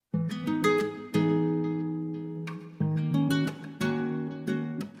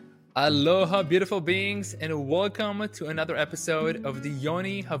Aloha, beautiful beings, and welcome to another episode of the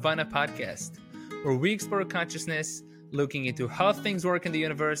Yoni Havana podcast, where we explore consciousness, looking into how things work in the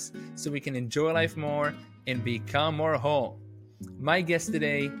universe so we can enjoy life more and become more whole. My guest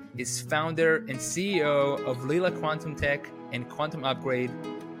today is founder and CEO of Lila Quantum Tech and Quantum Upgrade,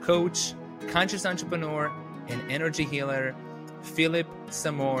 coach, conscious entrepreneur, and energy healer, Philipp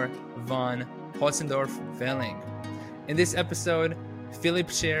Samor von Holtzendorff-Fehling. In this episode, Philipp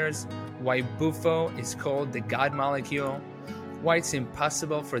shares why BUFO is called the God molecule, why it's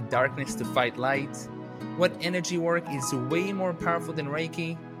impossible for darkness to fight light, what energy work is way more powerful than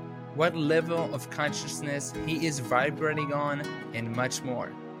Reiki, what level of consciousness he is vibrating on, and much more.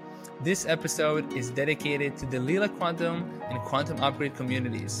 This episode is dedicated to the Lila Quantum and Quantum Upgrade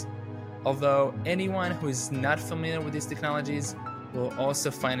communities, although anyone who is not familiar with these technologies will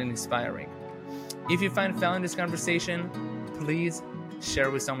also find it inspiring. If you find value in this conversation, please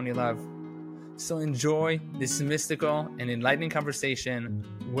share with someone you love. So enjoy this mystical and enlightening conversation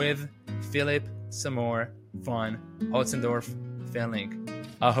with Philipp Samor von Holtzendorff-Fehling.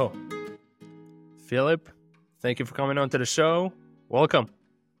 Aho. Philipp, thank you for coming on to the show. Welcome.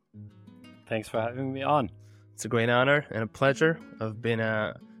 Thanks for having me on. It's a great honor and a pleasure. I've been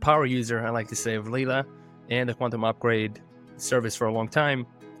a power user, I like to say, of Lila and the Quantum Upgrade service for a long time.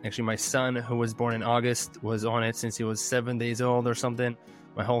 Actually, my son, who was born in August, was on it since he was 7 days old or something.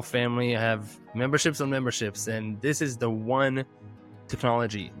 My whole family have memberships on memberships, and this is the one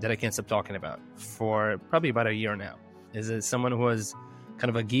technology that I can't stop talking about for probably about a year now. As someone who was kind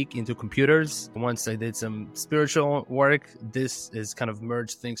of a geek into computers, once I did some spiritual work, this has kind of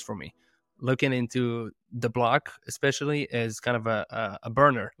merged things for me. Looking into the block, especially as kind of a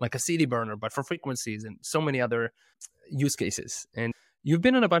burner, like a CD burner, but for frequencies and so many other use cases. And you've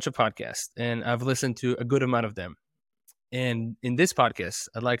been on a bunch of podcasts, and I've listened to a good amount of them. And in this podcast,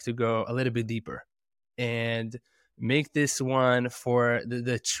 I'd like to go a little bit deeper and make this one for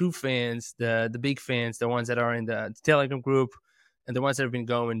the true fans, the big fans, the ones that are in the Telegram group, and the ones that have been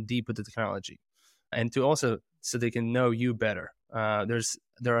going deep with the technology. And to also, so they can know you better.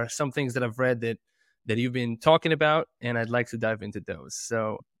 There are some things that I've read that you've been talking about, and I'd like to dive into those.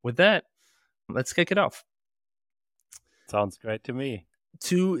 So with that, let's kick it off. Sounds great to me.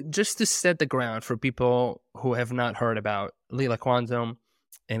 To set the ground for people who have not heard about Lila Quantum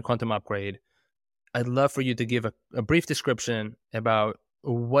and Quantum Upgrade, I'd love for you to give a brief description about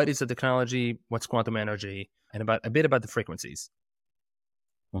what is the technology, what's quantum energy, and a bit about the frequencies.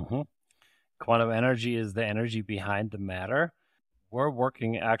 Mm-hmm. Quantum energy is the energy behind the matter. We're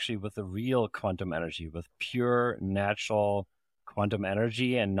working actually with the real quantum energy, with pure natural quantum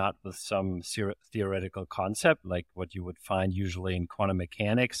energy, and not with some theoretical concept like what you would find usually in quantum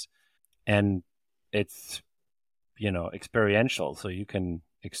mechanics. And it's, experiential. So you can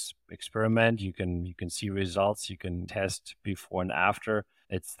experiment, you can see results, you can test before and after.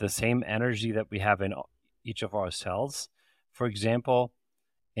 It's the same energy that we have in each of our cells, for example.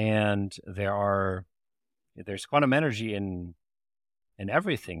 And there's quantum energy in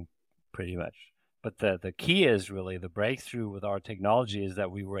everything, pretty much. But the key is really the breakthrough with our technology is that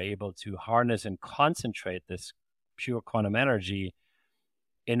we were able to harness and concentrate this pure quantum energy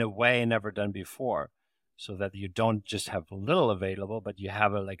in a way never done before, so that you don't just have a little available, but you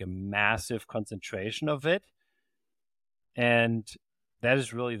have a massive concentration of it. And that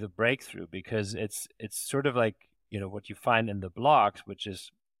is really the breakthrough, because it's sort of like, what you find in the blocks, which is,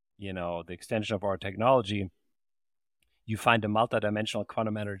 the extension of our technology. You find a multidimensional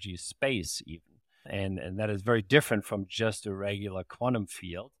quantum energy space even. And that is very different from just a regular quantum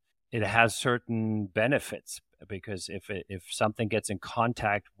field. It has certain benefits, because if something gets in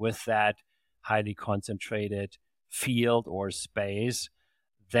contact with that highly concentrated field or space,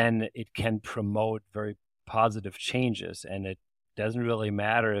 then it can promote very positive changes. And it doesn't really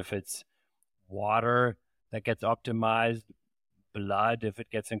matter if it's water that gets optimized, blood, if it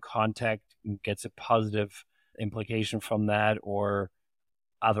gets in contact and gets a positive implication from that, or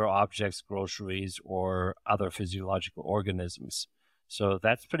other objects, groceries, or other physiological organisms. So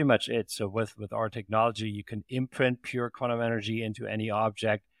that's pretty much it. So with our technology, you can imprint pure quantum energy into any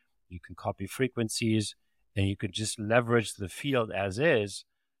object. You can copy frequencies, and you could just leverage the field as is.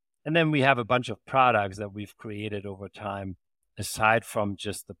 And then we have a bunch of products that we've created over time, aside from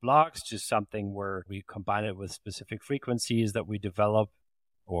just the blocks, just something where we combine it with specific frequencies that we develop,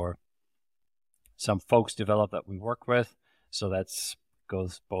 or some folks develop that we work with. So that's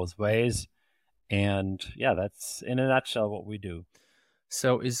goes both ways. And yeah, that's in a nutshell what we do.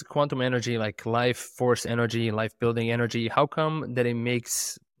 So is quantum energy like life force energy, life building energy? How come that it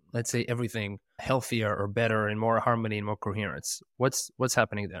makes, let's say, everything healthier or better and more harmony and more coherence? What's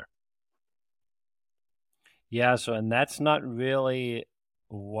happening there? Yeah, so and that's not really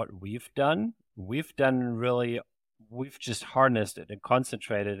what we've done. We've just harnessed it and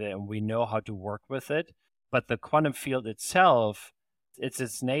concentrated it, and we know how to work with it. But the quantum field itself, it's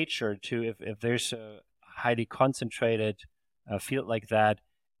its nature to, if there's a highly concentrated field like that,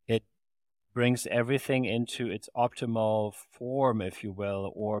 it brings everything into its optimal form, if you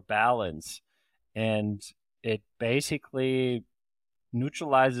will, or balance. And it basically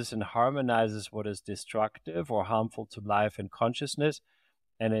neutralizes and harmonizes what is destructive or harmful to life and consciousness,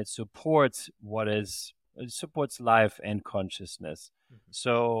 and it supports life and consciousness.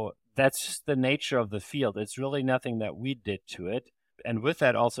 So that's just the nature of the field. It's really nothing that we did to it. And with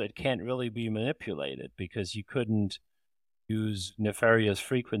that also, it can't really be manipulated, because you couldn't use nefarious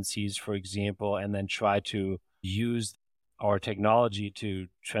frequencies, for example, and then try to use our technology to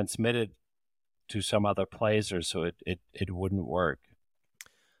transmit it to some other place, or so it wouldn't work.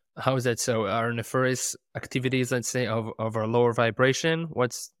 How is that so? Are nefarious activities, let's say, of a lower vibration?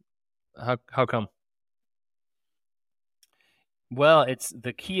 How come? Well,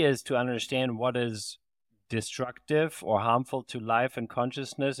 the key is to understand what is destructive or harmful to life and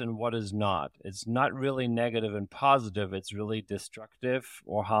consciousness and what is not. It's not really negative and positive. It's really destructive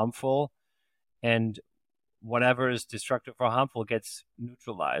or harmful. And whatever is destructive or harmful gets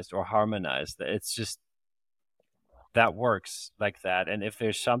neutralized or harmonized. It's just, that works like that. And if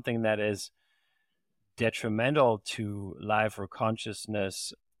there's something that is detrimental to life or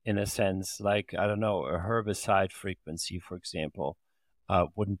consciousness, in a sense, like, I don't know, a herbicide frequency, for example,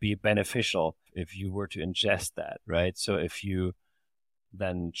 wouldn't be beneficial if you were to ingest that, right? So if you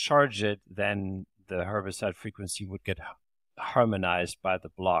then charge it, then the herbicide frequency would get harmonized by the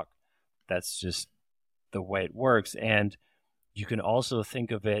block. That's just the way it works. And you can also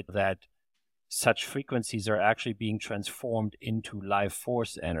think of it that such frequencies are actually being transformed into life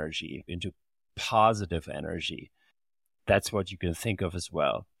force energy, into positive energy. That's what you can think of as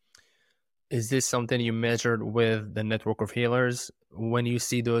well. Is this something you measured with the network of healers when you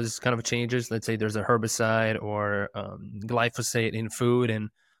see those kind of changes? Let's say there's a herbicide or glyphosate in food, and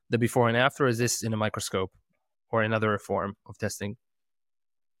the before and after. Is this in a microscope or another form of testing?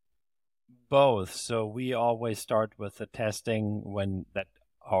 Both. So we always start with the testing when that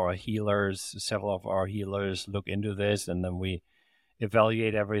several of our healers look into this, and then we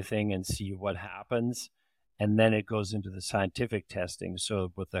evaluate everything and see what happens. And then it goes into the scientific testing.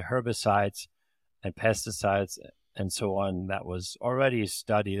 So with the herbicides and pesticides and so on, that was already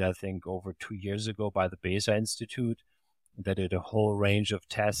studied, I think, over 2 years ago by the Besa Institute, that did a whole range of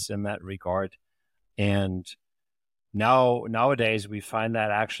tests in that regard. And nowadays we find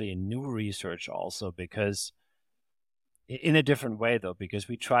that actually in new research also, because in a different way though, because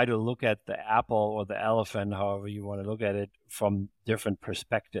we try to look at the apple or the elephant, however you want to look at it, from different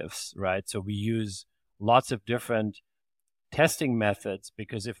perspectives, right? So we use lots of different testing methods,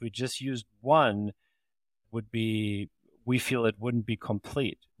 because if we just used one, we feel it wouldn't be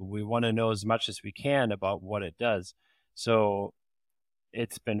complete. We want to know as much as we can about what it does. So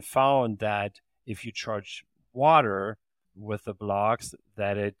it's been found that if you charge water with the blocks,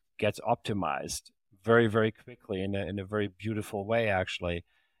 that it gets optimized very, very quickly in a very beautiful way, actually.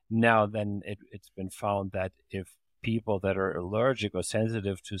 Now, then it's been found that if people that are allergic or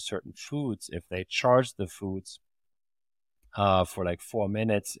sensitive to certain foods, if they charge the foods for like 4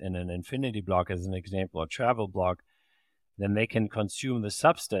 minutes in an infinity block, as an example, or travel block, then they can consume the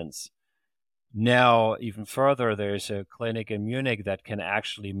substance. Now, even further, there's a clinic in Munich that can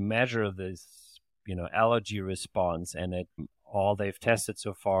actually measure this, allergy response, and all they've tested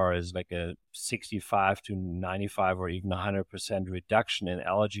so far is like a 65 to 95 or even 100% reduction in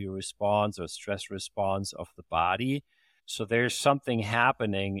allergy response or stress response of the body. So there's something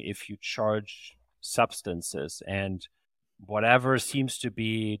happening if you charge substances, and whatever seems to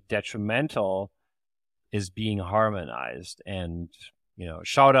be detrimental is being harmonized. And,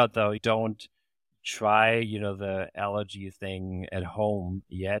 shout out though, don't try, the allergy thing at home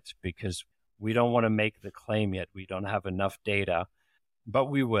yet, because we don't want to make the claim yet. We don't have enough data, but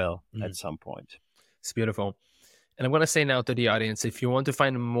we will at some point. It's beautiful. And I'm going to say now to the audience, if you want to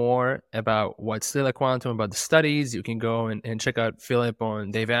find more about what's still a quantum, about the studies, you can go and check out Philipp on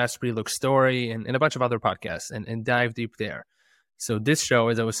Dave Asprey, Luke's story, and a bunch of other podcasts and dive deep there. So this show,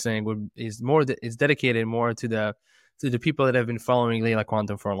 as I was saying, is dedicated more to the people that have been following Leela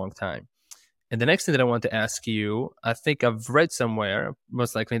Quantum for a long time. And the next thing that I want to ask you, I think I've read somewhere,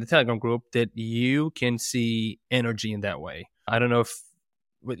 most likely in the Telegram group, that you can see energy in that way. I don't know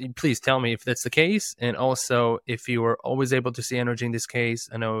please tell me if that's the case. And also if you were always able to see energy in this case.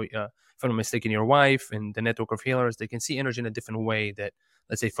 I know, if I'm not mistaken, your wife and the network of healers, they can see energy in a different way that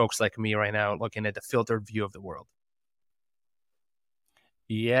let's say, folks like me right now looking at the filtered view of the world.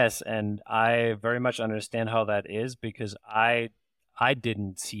 Yes, and I very much understand how that is because I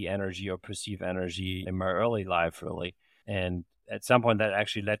didn't see energy or perceive energy in my early life really. And at some point that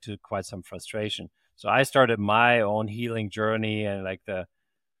actually led to quite some frustration. So I started my own healing journey and like the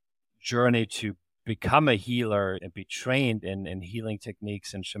journey to become a healer and be trained in healing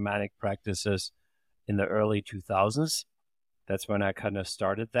techniques and shamanic practices in the early 2000s. That's when I kind of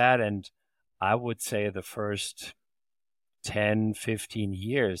started that. And I would say the first 10, 15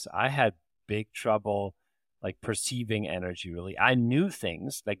 years, I had big trouble like perceiving energy really. I knew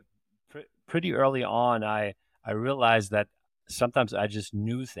things like pretty early on. I realized that sometimes I just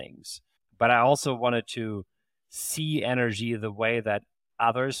knew things, but I also wanted to see energy the way that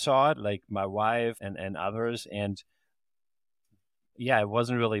others saw it, like my wife and others. And yeah, it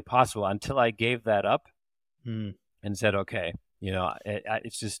wasn't really possible until I gave that up and said, okay,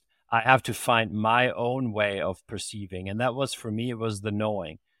 it's just, I have to find my own way of perceiving. And that was, for me, it was the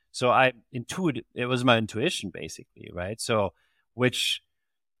knowing. So it was my intuition basically, right? So, which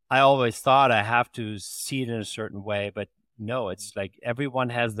I always thought I have to see it in a certain way, but no, it's like everyone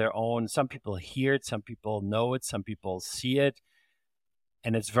has their own. Some people hear it, some people know it, some people see it.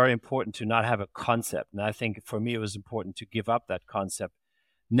 And it's very important to not have a concept. And I think for me, it was important to give up that concept.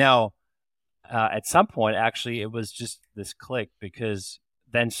 Now, at some point, actually, it was just this click because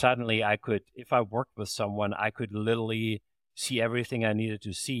then suddenly I could, if I worked with someone, I could literally see everything I needed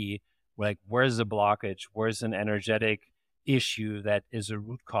to see. Like, where's the blockage? Where's an energetic issue that is a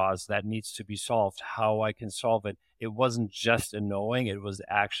root cause that needs to be solved? How I can solve it. It wasn't just a knowing. It was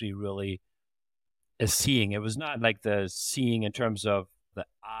actually really a seeing. It was not like the seeing in terms of the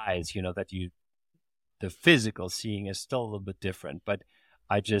eyes, the physical seeing is still a little bit different, but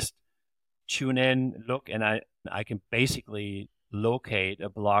I just tune in, look, and I can basically locate a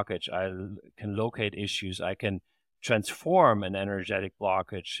blockage. I can locate issues. I can transform an energetic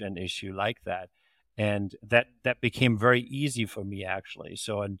blockage, an issue like that. And that became very easy for me, actually.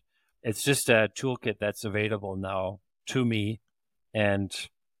 So, and it's just a toolkit that's available now to me. And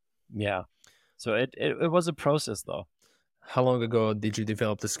yeah, so it was a process, though. How long ago did you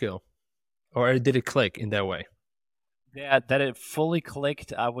develop the skill? Or did it click in that way? Yeah, that it fully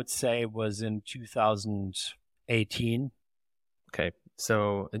clicked, I would say, was in 2018. Okay,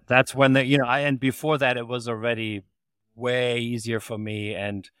 so that's when and before that, it was already way easier for me,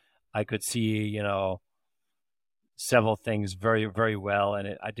 and I could see, several things very, very well,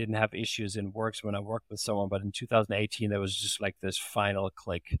 and I didn't have issues in works when I worked with someone. But in 2018, there was just like this final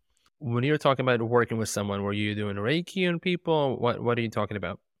click. When you're talking about working with someone, were you doing Reiki on people? What are you talking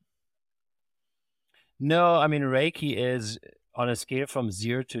about? No, I mean, Reiki is on a scale from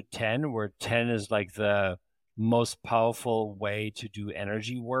 0 to 10, where 10 is like the most powerful way to do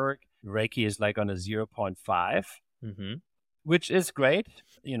energy work. Reiki is like on a 0.5, which is great,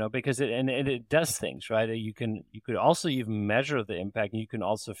 because it does things, right? You could also even measure the impact, and you can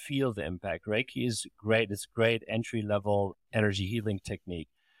also feel the impact. Reiki is great. It's great entry level energy healing technique.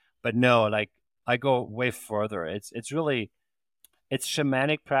 But no, like I go way further. It's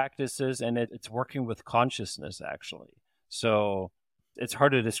shamanic practices, and it's working with consciousness, actually. So it's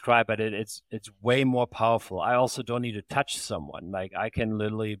hard to describe, but it's way more powerful. I also don't need to touch someone. Like, I can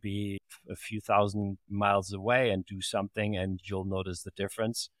literally be a few thousand miles away and do something, and you'll notice the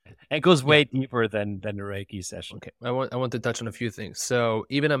difference. It goes way deeper than a Reiki session. Okay, I want to touch on a few things. So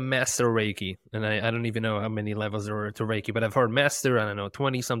even a master Reiki, and I don't even know how many levels there are to Reiki, but I've heard master, I don't know,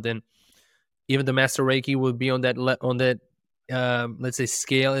 20 something. Even the master Reiki would be on that let's say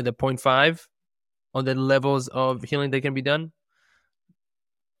scale at the 0.5 on the levels of healing that can be done.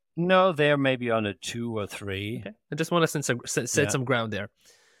 No, they're maybe on a 2 or 3. Okay. I just want to set some ground there.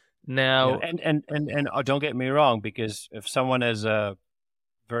 Now, and don't get me wrong, because if someone is a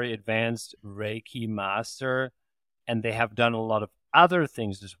very advanced Reiki master and they have done a lot of other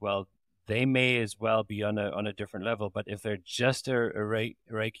things as well, they may as well be on a different level. But if they're just a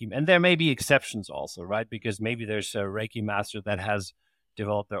Reiki, and there may be exceptions also, right? Because maybe there's a Reiki master that has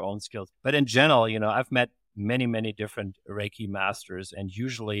developed their own skills. But in general, I've met many, many different Reiki masters, and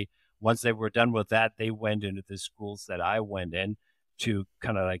usually once they were done with that, they went into the schools that I went in to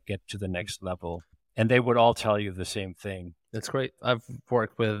kind of like get to the next level. And they would all tell you the same thing. That's great. I've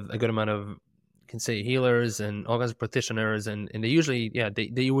worked with a good amount of, you can say, healers and all kinds of practitioners, and they usually,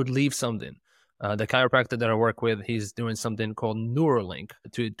 they would leave something. The chiropractor that I work with, he's doing something called Neuralink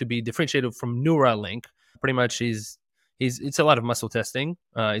to be differentiated from Neuralink. Pretty much it's a lot of muscle testing.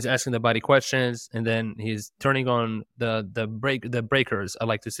 He's asking the body questions, and then he's turning on the breakers, I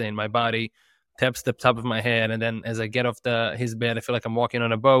like to say, in my body, taps the top of my head, and then as I get off his bed, I feel like I'm walking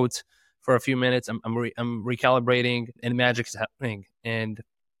on a boat for a few minutes. I'm recalibrating, and magic is happening. And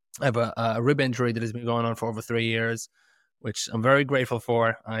I have a rib injury that has been going on for over 3 years, which I'm very grateful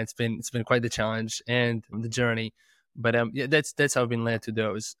for. It's been quite the challenge and the journey, but yeah, that's how I've been led to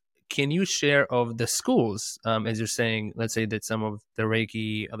those. Can you share of the schools, as you're saying? Let's say that some of the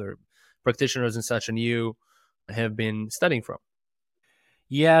Reiki, other practitioners and such, and you have been studying from.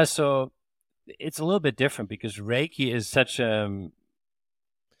 Yeah, so it's a little bit different because Reiki is such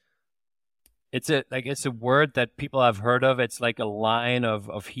it's a word that people have heard of. It's like a line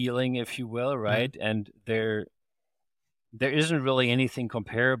of healing, if you will, right? Mm-hmm. And there isn't really anything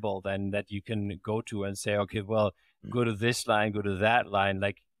comparable then that you can go to and say, okay, well, go to this line, go to that line,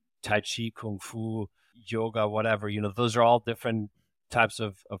 like Tai Chi, Kung Fu, yoga, whatever. Those are all different types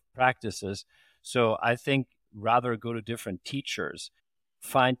of practices. So I think rather go to different teachers,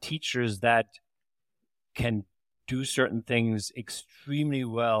 find teachers that can do certain things extremely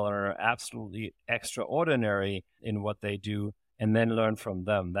well or are absolutely extraordinary in what they do, and then learn from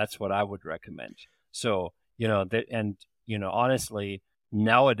them. That's what I would recommend. So, honestly,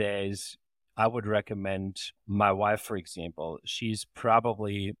 nowadays, I would recommend my wife, for example. She's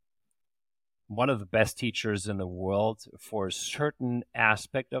probably one of the best teachers in the world for a certain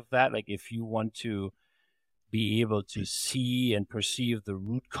aspect of that. Like if you want to be able to see and perceive the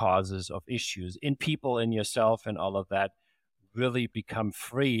root causes of issues in people, in yourself, and all of that, really become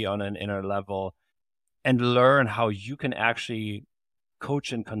free on an inner level and learn how you can actually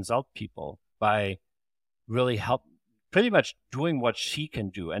coach and consult people by really pretty much doing what she can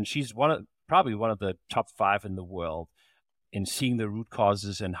do. And she's probably one of the top 5 in the world in seeing the root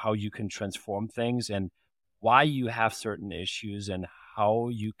causes and how you can transform things and why you have certain issues and how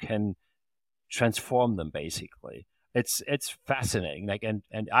you can transform them. Basically, it's fascinating. Like, and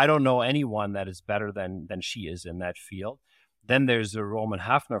I don't know anyone that is better than she is in that field. Then there's a Roman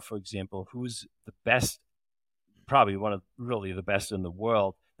Hafner, for example, who's the best, probably one of really the best in the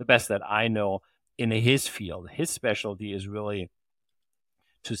world, the best that I know in his field. His specialty is really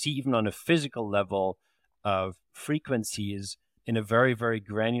to see, even on a physical level, of frequencies in a very, very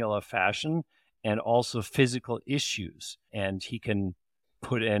granular fashion, and also physical issues. And he can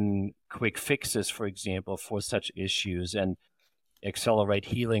put in quick fixes, for example, for such issues and accelerate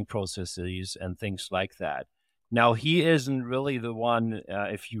healing processes and things like that. Now, he isn't really the one,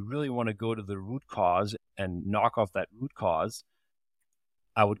 if you really want to go to the root cause and knock off that root cause,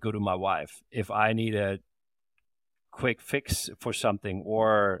 I would go to my wife. If I need a quick fix for something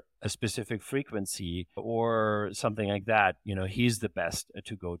or a specific frequency or something like that, he's the best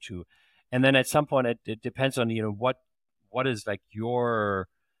to go to. And then at some point, it depends on, what is like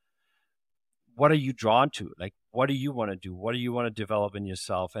what are you drawn to? Like, what do you want to do? What do you want to develop in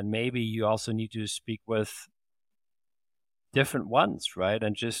yourself? And maybe you also need to speak with different ones, right?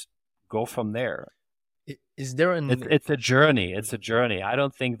 And just go from there. Is there It's a journey. It's a journey. I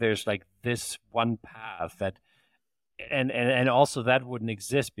don't think there's like this one path that, and also that wouldn't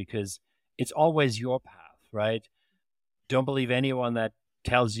exist because it's always your path, right? Don't believe anyone that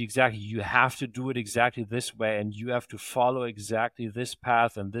tells you exactly you have to do it exactly this way and you have to follow exactly this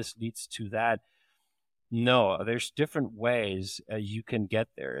path and this leads to that. No, there's different ways you can get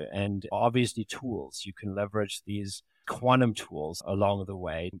there, and obviously tools. You can leverage these quantum tools along the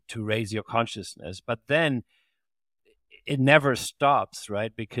way to raise your consciousness, but then it never stops,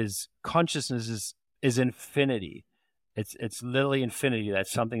 right? Because consciousness is infinity. It's literally infinity.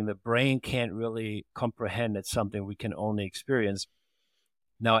 That's something the brain can't really comprehend. It's something we can only experience.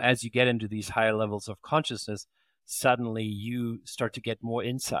 Now, as you get into these higher levels of consciousness, suddenly you start to get more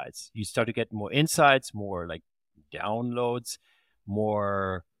insights. You start to get more insights, more like downloads,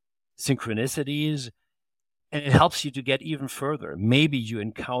 more synchronicities, and it helps you to get even further. Maybe you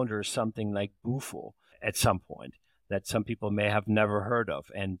encounter something like BUFO at some point that some people may have never heard of.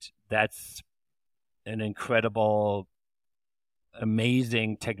 And that's an incredible,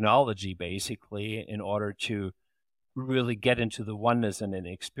 amazing technology, basically, in order to really get into the oneness and then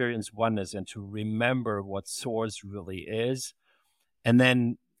experience oneness and to remember what source really is. And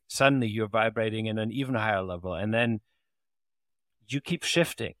then suddenly you're vibrating in an even higher level. And then you keep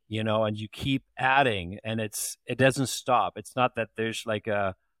shifting, and you keep adding, and it doesn't stop. It's not that there's like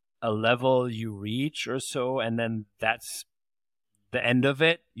a level you reach or so, and then that's the end of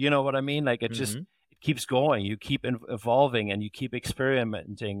it. You know what I mean? Like it just, it keeps going. You keep evolving and you keep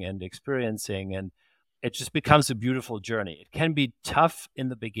experimenting and experiencing, and it just becomes a beautiful journey. It can be tough in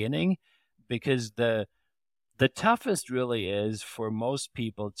the beginning because the toughest really is for most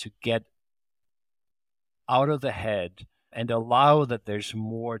people to get out of the head and allow that there's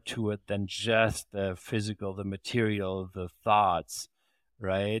more to it than just the physical, the material, the thoughts,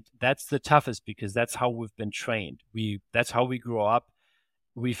 right? That's the toughest because that's how we've been trained. That's how we grow up.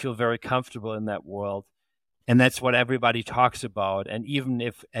 We feel very comfortable in that world. And that's what everybody talks about. And even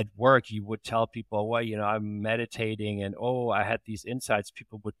if at work you would tell people, well, I'm meditating and, I had these insights,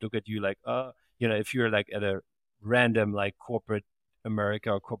 people would look at you like, if you're like at a random like corporate America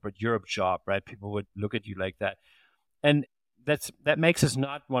or corporate Europe job, right? People would look at you like that. And that makes us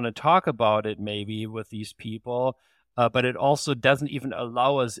not want to talk about it maybe with these people, but it also doesn't even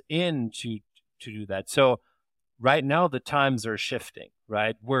allow us in to do that. So right now the times are shifting,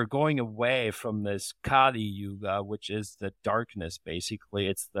 right? We're going away from this Kali Yuga, which is the darkness. Basically,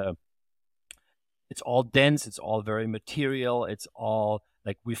 it's all dense, it's all very material, it's all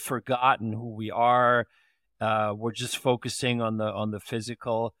like we've forgotten who we are. We're just focusing on the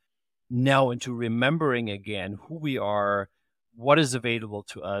physical. Now into remembering again who we are, what is available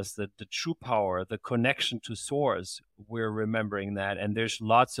to us, the true power, the connection to source. We're remembering that, and there's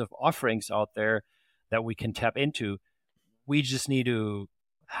lots of offerings out there that we can tap into. We just need to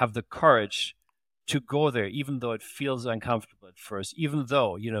have the courage to go there, even though it feels uncomfortable at first, even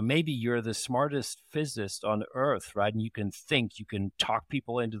though, maybe you're the smartest physicist on earth, right? And you can think, you can talk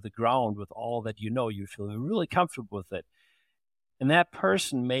people into the ground with all that you feel really comfortable with it. And that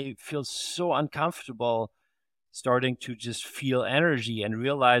person may feel so uncomfortable starting to just feel energy and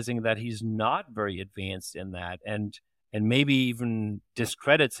realizing that he's not very advanced in that, and maybe even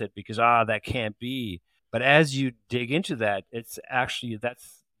discredits it because, that can't be. But as you dig into that, it's actually,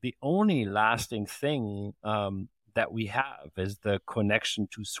 that's the only lasting thing that we have is the connection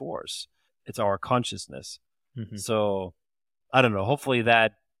to source. It's our consciousness. Mm-hmm. So I don't know, hopefully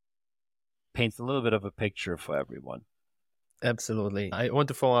that paints a little bit of a picture for everyone. Absolutely. I want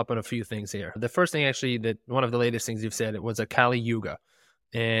to follow up on a few things here. The first thing, actually, that one of the latest things you've said was a Kali Yuga.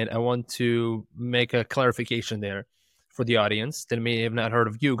 And I want to make a clarification there for the audience that may have not heard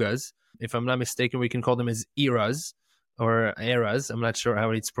of yugas. If I'm not mistaken, we can call them as eras or eras. I'm not sure how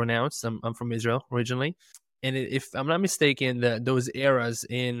it's pronounced. I'm from Israel originally. And if I'm not mistaken, those eras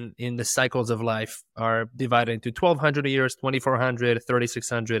in the cycles of life are divided into 1,200 years, 2,400,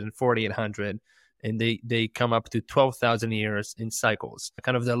 3,600, and 4,800. And they come up to 12,000 years in cycles,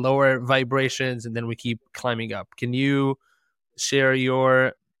 kind of the lower vibrations, and then we keep climbing up. Can you share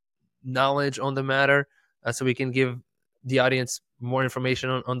your knowledge on the matter so we can give the audience more information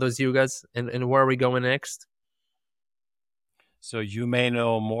on those yugas and where are we going next? So you may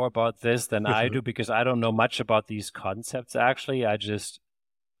know more about this than I do because I don't know much about these concepts, actually. I just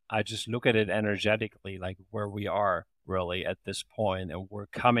look at it energetically, like where we are really at this point, and we're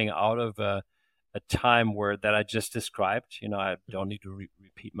coming out of a time where that I just described, I don't need to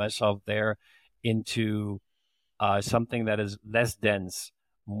repeat myself there, into something that is less dense,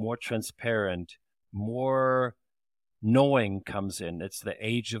 more transparent, more knowing comes in. It's the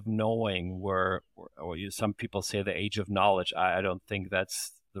age of knowing or some people say the age of knowledge. I don't think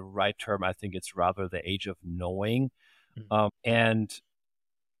that's the right term. I think it's rather the age of knowing. Mm-hmm. And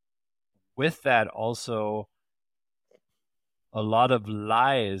with that also a lot of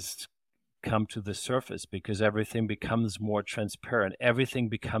lies come to the surface because everything becomes more transparent. Everything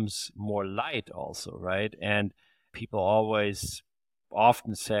becomes more light also, right? And people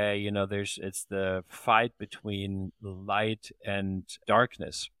often say, it's the fight between light and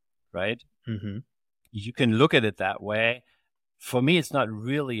darkness, right? Mm-hmm. You can look at it that way. For me, it's not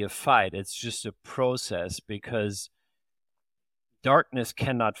really a fight. It's just a process because darkness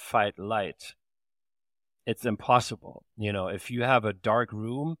cannot fight light. It's impossible. If you have a dark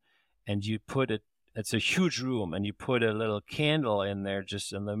room, and you it's a huge room, and you put a little candle in there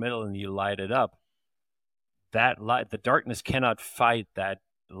just in the middle and you light it up, that light, the darkness cannot fight that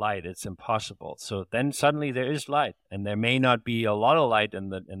light. It's impossible. So then suddenly there is light, and there may not be a lot of light in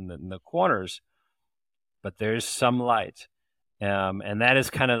the corners, but there's some light. And that is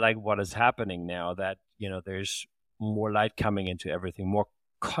kind of like what is happening now, that, there's more light coming into everything, more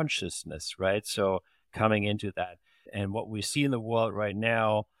consciousness, right? So coming into that. And what we see in the world right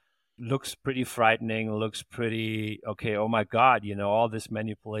now looks pretty frightening, looks pretty, okay, oh my God, all this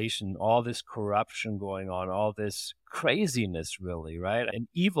manipulation, all this corruption going on, all this craziness really, right? And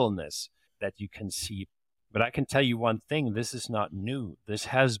evilness that you can see. But I can tell you one thing, this is not new. This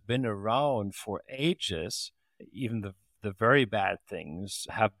has been around for ages. Even the very bad things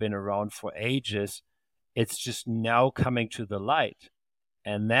have been around for ages. It's just now coming to the light.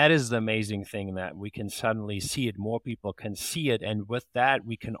 And that is the amazing thing, that we can suddenly see it. More people can see it. And with that,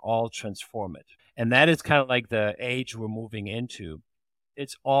 we can all transform it. And that is kind of like the age we're moving into.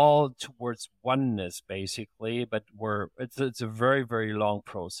 it's all towards oneness basically, but it's a very, very long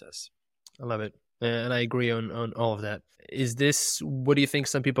process. I love it. And I agree on all of that. Is this, what do you think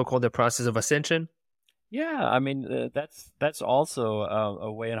some people call the process of ascension? Yeah, I mean that's also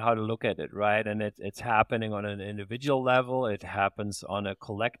a way on how to look at it, right? And it's happening on an individual level. It happens on a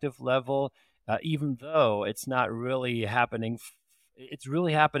collective level, even though it's not really happening. It's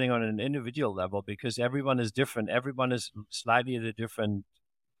really happening on an individual level because everyone is different. Everyone is slightly at a different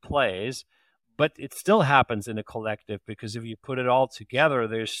place, but it still happens in a collective because if you put it all together,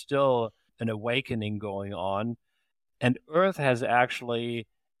 there's still an awakening going on. And Earth is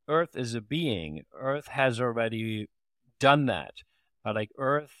a being. Earth has already done that. Like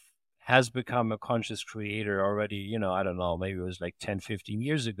Earth has become a conscious creator already, I don't know, maybe it was like 10, 15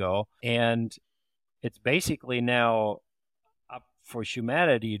 years ago. And it's basically now up for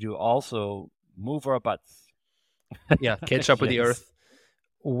humanity to also move our butts. Yeah, catch up with the Yes. Earth.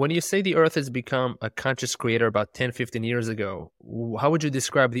 When you say the Earth has become a conscious creator about 10, 15 years ago, how would you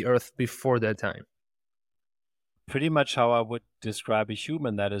describe the Earth before that time? Pretty much how I would describe a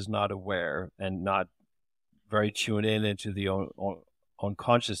human that is not aware and not very tuned in into the own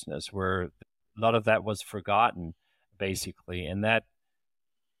consciousness, where a lot of that was forgotten, basically, and that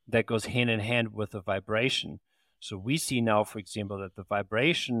goes hand in hand with the vibration. So we see now, for example, that the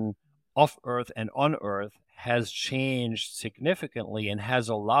vibration of Earth and on Earth has changed significantly and has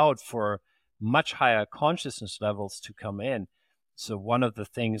allowed for much higher consciousness levels to come in. So one of the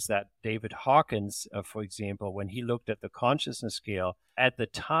things that David Hawkins, for example, when he looked at the consciousness scale, at the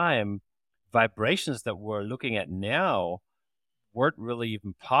time, vibrations that we're looking at now weren't really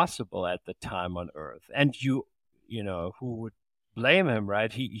even possible at the time on Earth. And who would blame him,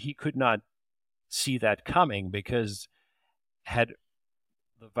 right? He could not see that coming because had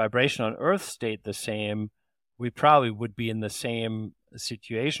the vibration on Earth stayed the same, we probably would be in the same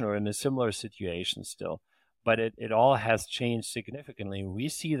situation or in a similar situation still. But it all has changed significantly. We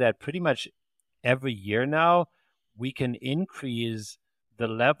see that pretty much every year now, we can increase the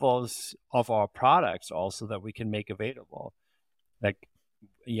levels of our products also that we can make available. Like,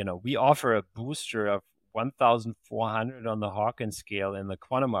 we offer a booster of 1,400 on the Hawkins scale in the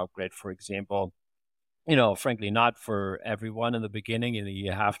quantum upgrade, for example. Frankly, not for everyone in the beginning.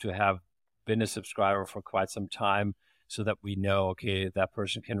 You have to have been a subscriber for quite some time so that we know, okay, that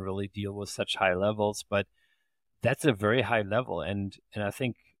person can really deal with such high levels. But that's a very high level. And I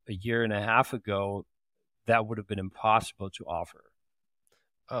think a year and a half ago, that would have been impossible to offer.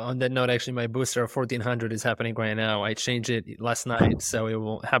 On that note, actually, my booster of 1400 is happening right now. I changed it last night, so it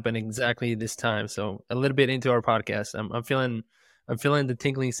will happen exactly this time. So a little bit into our podcast, I'm feeling the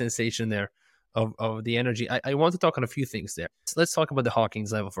tingling sensation there of the energy. I want to talk on a few things there. So let's talk about the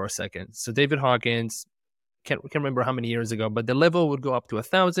Hawkins level for a second. So David Hawkins, can't remember how many years ago, but the level would go up to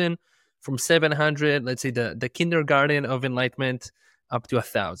 1,000, from 700. Let's say the kindergarten of enlightenment up to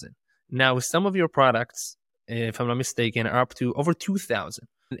 1,000. Now, some of your products, if I'm not mistaken, are up to over 2,000.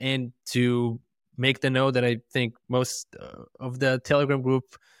 And to make the note that I think most of the Telegram group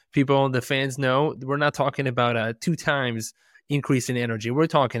people, the fans know, we're not talking about a 2 times increase in energy. We're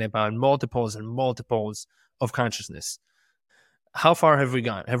talking about multiples and multiples of consciousness. How far have we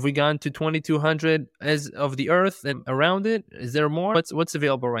gone? Have we gone to 2,200 as of the Earth and around it? Is there more? What's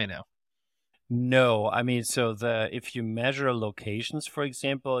available right now? No, I mean, so if you measure locations, for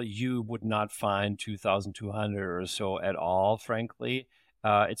example, you would not find 2,200 or so at all, frankly.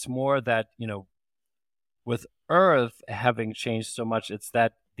 It's more that, with Earth having changed so much, it's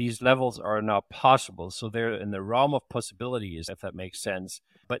that these levels are now possible. So they're in the realm of possibilities, if that makes sense.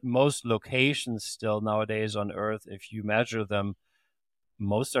 But most locations still nowadays on Earth, if you measure them,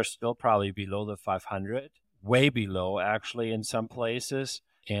 most are still probably below the 500, way below, actually, in some places.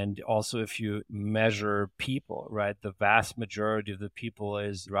 And also, if you measure people, right, the vast majority of the people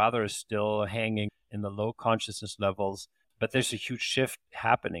is rather still hanging in the low consciousness levels. But there's a huge shift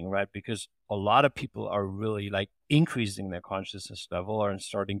happening, right? Because a lot of people are really like increasing their consciousness level or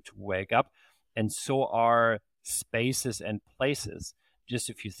starting to wake up. And so are spaces and places. Just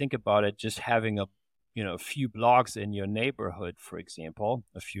if you think about it, just having a few blocks in your neighborhood, for example,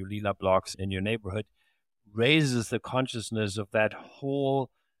 a few lila blocks in your neighborhood, raises the consciousness of that whole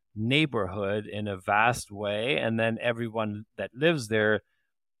neighborhood in a vast way. And then everyone that lives there,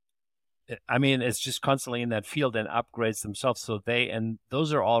 I mean, it's just constantly in that field and upgrades themselves. And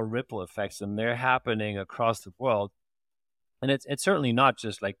those are all ripple effects, and they're happening across the world. And it's certainly not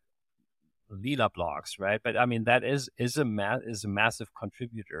just like lila blocks, right? But I mean, that is a massive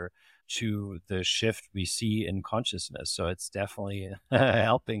contributor to the shift we see in consciousness. So it's definitely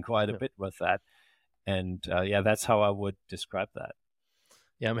helping quite a bit with that. And yeah, that's how I would describe that.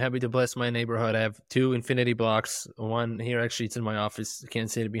 Yeah, I'm happy to bless my neighborhood. I have 2 infinity blocks. One here, actually, it's in my office. You can't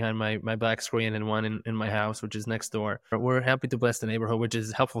see it behind my black screen, and one in my house, which is next door. We're happy to bless the neighborhood, which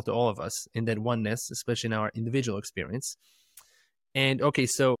is helpful to all of us in that oneness, especially in our individual experience. And okay,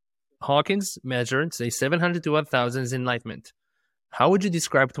 so Hawkins measured, say, 700 to 1,000 is enlightenment. How would you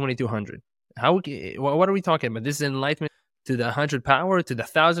describe 2,200? What are we talking about? This is enlightenment to the 100 power, to the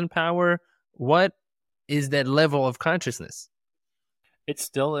 1,000 power? What is that level of consciousness? It's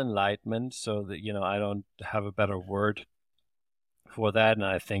still enlightenment, so that, I don't have a better word for that. And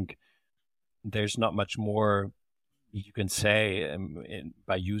I think there's not much more you can say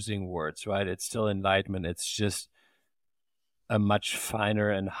by using words, right? It's still enlightenment. It's just a much finer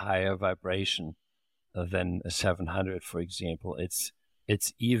and higher vibration than a 700, for example.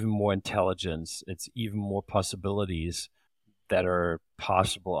 It's even more intelligence. It's even more possibilities that are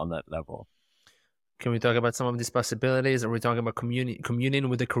possible on that level. Can we talk about some of these possibilities? Are we talking about communion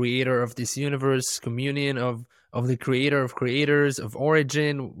with the creator of this universe, communion of the creator of creators, of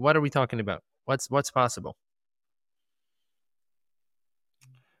origin? What are we talking about? What's possible?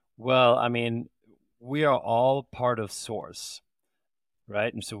 Well, I mean, we are all part of Source,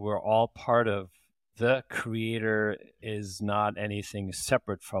 right? And so we're all part of the creator. Is not anything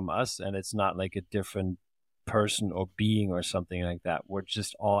separate from us, and it's not like a different person or being or something like that. We're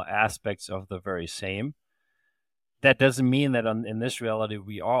just all aspects of the very same. That doesn't mean that in this reality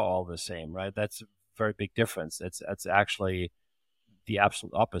we are all the same, right? That's a very big difference. It's actually the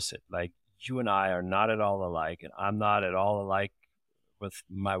absolute opposite. Like, you and I are not at all alike, and I'm not at all alike with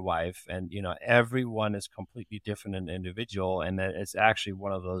my wife, and everyone is completely different and individual, and that it's actually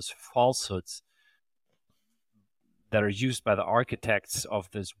one of those falsehoods that are used by the architects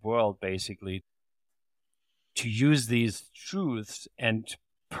of this world, basically, to use these truths and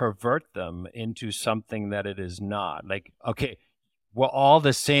pervert them into something that it is not. Like, okay, we're all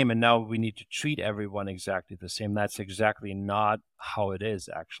the same, and now we need to treat everyone exactly the same. That's exactly not how it is,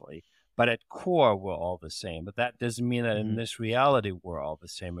 actually. But at core, we're all the same. But that doesn't mean that in this reality, we're all the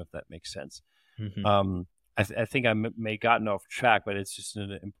same, if that makes sense. I think I may have gotten off track, but it's just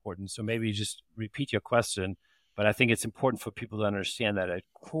important. So maybe just repeat your question. But I think it's important for people to understand that at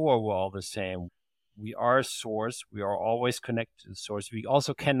core, we're all the same. We are Source. We are always connected to the Source. We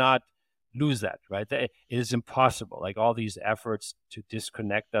also cannot lose that, right? It is impossible. Like, all these efforts to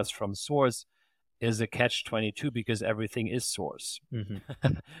disconnect us from Source is a catch-22, because everything is Source.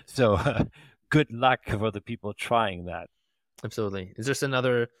 So good luck for the people trying that. Absolutely. Is just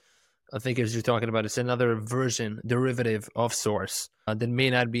another, I think, as you're talking about, it's another derivative of Source that may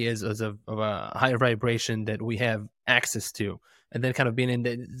not be as of a higher vibration that we have access to, and then kind of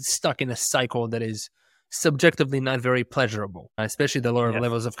being stuck in a cycle that is subjectively not very pleasurable, especially the lower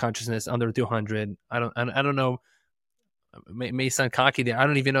levels of consciousness under 200. I don't know. May sound cocky there. I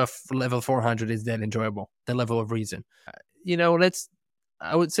don't even know if level 400 is that enjoyable, the level of reason.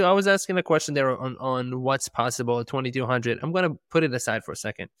 I was asking a question there on what's possible at 2200. I'm going to put it aside for a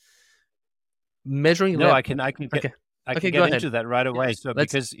second. Measuring. No, I can get into that right away. Yeah, so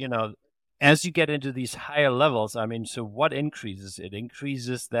because, as you get into these higher levels, I mean, so what increases? It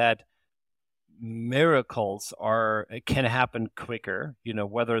increases that miracles can happen quicker,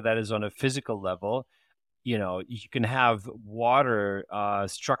 whether that is on a physical level. You can have water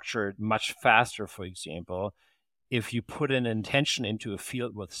structured much faster, for example. If you put an intention into a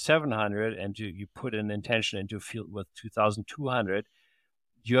field with 700 and you put an intention into a field with 2,200,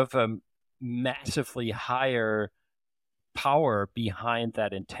 you have a massively higher power behind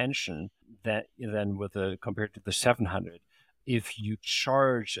that intention than compared to the 700. If you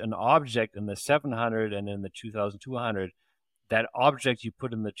charge an object in the 700 and in the 2,200, that object you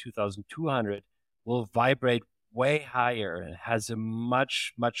put in the 2,200 will vibrate way higher and has a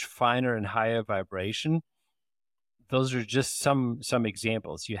much, much finer and higher vibration. Those are just some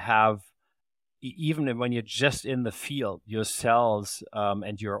examples. You have, even when you're just in the field, your cells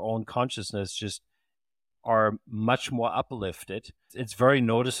and your own consciousness just are much more uplifted. It's very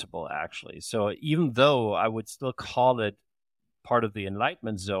noticeable, actually. So even though I would still call it part of the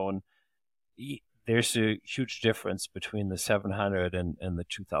enlightenment zone, there's a huge difference between the 700 and the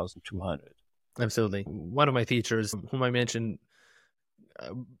 2,200. Absolutely. One of my teachers, whom I mentioned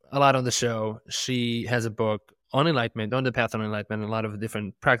a lot on the show, she has a book on enlightenment, on the path on enlightenment, a lot of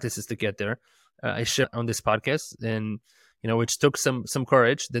different practices to get there. I share on this podcast, and which took some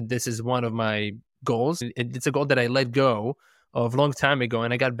courage. That this is one of my goals. It's a goal that I let go of a long time ago,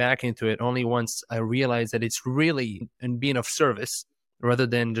 and I got back into it only once I realized that it's really in being of service rather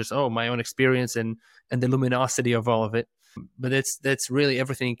than just my own experience and the luminosity of all of it. But that's really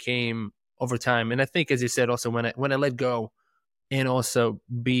everything came over time. And I think, as you said, also when I let go and also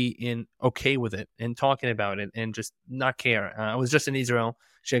be okay with it and talking about it and just not care. I was just in Israel.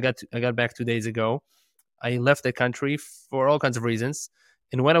 I got back 2 days ago. I left the country for all kinds of reasons.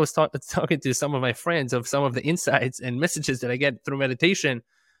 And when I was talking to some of my friends of some of the insights and messages that I get through meditation,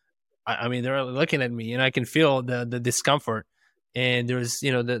 I mean, they're looking at me and I can feel the discomfort. And there's,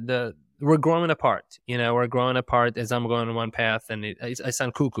 we're growing apart. We're growing apart as I'm going on one path, and I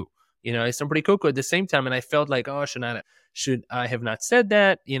sound cuckoo. I sound pretty cuckoo at the same time. And I felt like, oh, should I have not said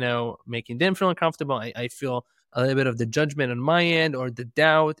that? Making them feel uncomfortable. I feel a little bit of the judgment on my end or the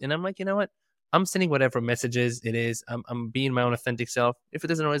doubt. And I'm like, you know what? I'm sending whatever messages it is. I'm being my own authentic self. If it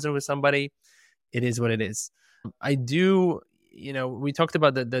doesn't resonate with somebody, it is what it is. I do, we talked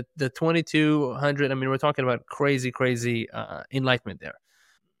about the 2200. I mean, we're talking about crazy enlightenment there.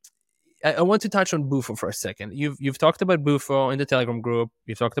 I want to touch on BUFO for a second. You've talked about BUFO in the Telegram group.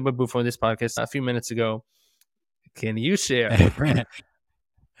 You've talked about BUFO in this podcast a few minutes ago. Can you share?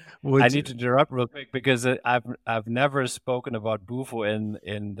 I need to interrupt real quick because I've never spoken about BUFO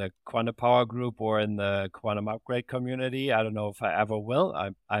in the Quantum Power group or in the Quantum Upgrade community. I don't know if I ever will.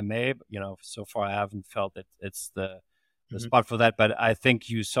 I may, so far I haven't felt that it's the spot for that. But I think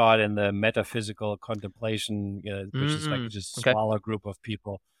you saw it in the metaphysical contemplation, which is like just a smaller group of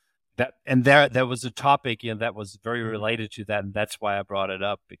people. There was a topic, that was very related to that, and that's why I brought it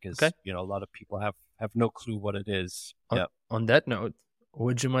up because a lot of people have no clue what it is. On that note,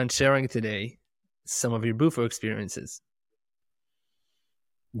 would you mind sharing today some of your BUFO experiences?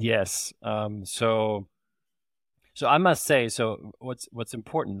 Yes. So I must say, what's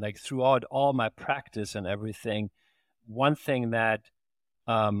important, like throughout all my practice and everything, one thing that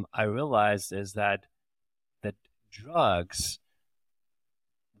I realized is that drugs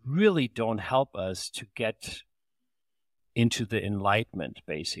really don't help us to get into the enlightenment,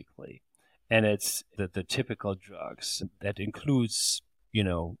 basically. And it's the typical drugs that includes,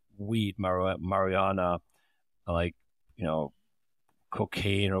 weed, marijuana, like,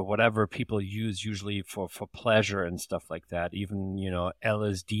 cocaine or whatever people use usually for pleasure and stuff like that. Even,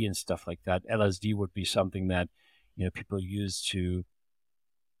 LSD and stuff like that. LSD would be something that, people use to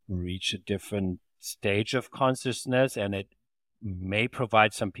reach a different stage of consciousness, and it may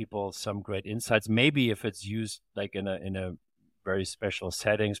provide some people some great insights. Maybe if it's used like in a very special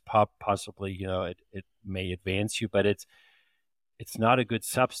settings, possibly, it may advance you, but it's not a good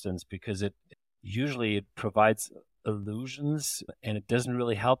substance because it provides illusions, and it doesn't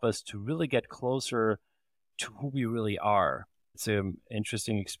really help us to really get closer to who we really are. It's an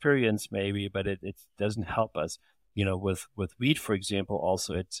interesting experience maybe, but it doesn't help us. With weed, for example,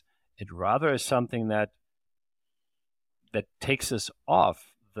 also it rather is something that takes us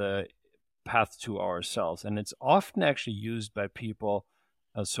off the path to ourselves. And it's often actually used by people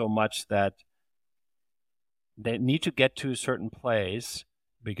so much that they need to get to a certain place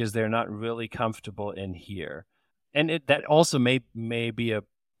because they're not really comfortable in here. And that also may be a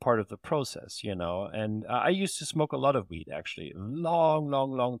part of the process, And I used to smoke a lot of weed, actually,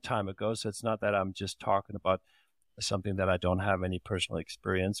 long time ago. So it's not that I'm just talking about something that I don't have any personal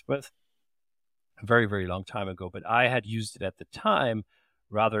experience with. A very, very long time ago. But I had used it at the time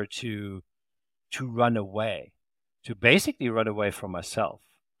rather to run away, to basically run away from myself.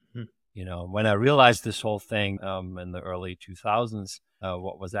 When I realized this whole thing in the early 2000s,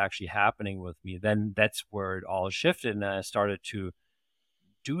 what was actually happening with me, then that's where it all shifted. And I started to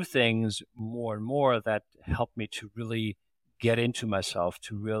do things more and more that helped me to really get into myself,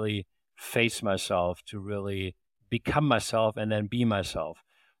 to really face myself, to really become myself and then be myself.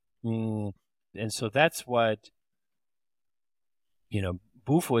 And so that's what,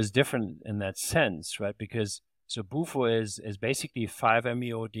 BUFO is different in that sense, right? Because BUFO is basically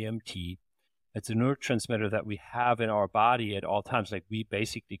 5-MeO-DMT. It's a neurotransmitter that we have in our body at all times. Like we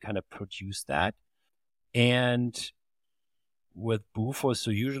basically kind of produce that. And with BUFO,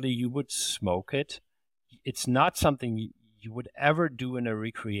 so usually you would smoke it. It's not something you would ever do in a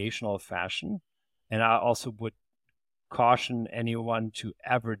recreational fashion. And I also would caution anyone to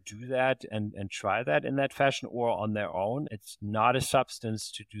ever do that and try that in that fashion or on their own. It's not a substance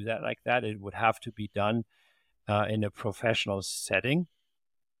to do that like that. It would have to be done in a professional setting.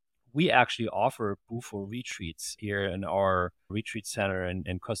 We actually offer BUFO retreats here in our retreat center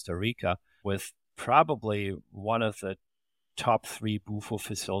in Costa Rica with probably one of the top 3 BUFO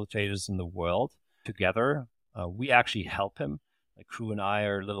facilitators in the world together. We actually help him. The crew and I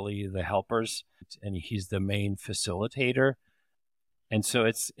are literally the helpers, and he's the main facilitator. And so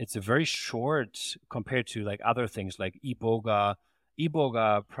it's a very short compared to like other things like Iboga.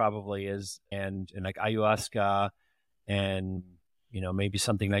 Iboga probably is, and like ayahuasca, and maybe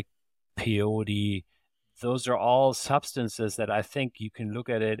something like peyote. those are all substances that I think you can look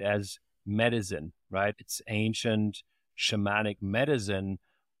at it as medicine, right? It's ancient shamanic medicine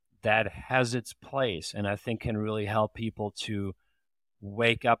that has its place, and I think can really help people to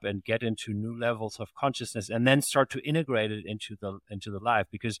wake up and get into new levels of consciousness, and then start to integrate it into the life.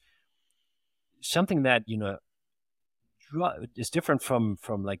 Because something that is different from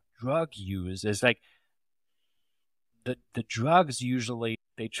like drug use is like the drugs usually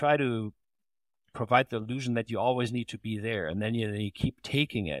they try to provide the illusion that you always need to be there, and then you keep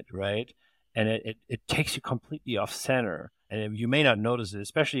taking it, right? And it takes you completely off center. And you may not notice it,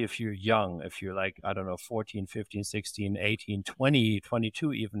 especially if you're young, if you're like, I don't know, 14, 15, 16, 18, 20,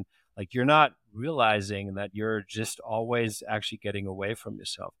 22 even, like you're not realizing that you're just always actually getting away from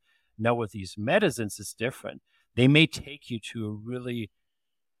yourself. Now with these medicines, it's different. They may take you to a really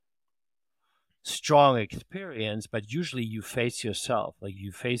strong experience, but usually you face yourself, like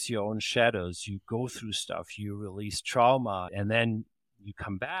you face your own shadows, you go through stuff, you release trauma, and then you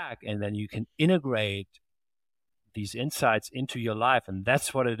come back, and then you can integrate these insights into your life. And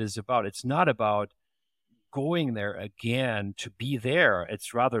that's what it is about. It's not about going there again to be there.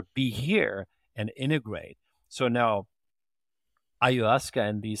 It's rather be here and integrate. So now ayahuasca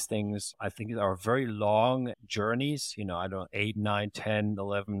and these things, I think, are very long journeys, I don't know, 8, 9, 10,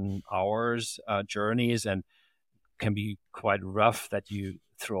 11 hours journeys, and can be quite rough that you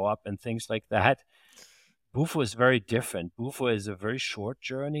throw up and things like that. BUFO is very different. BUFO is a very short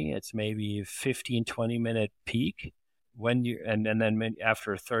journey. It's maybe 15, 20-minute peak. And then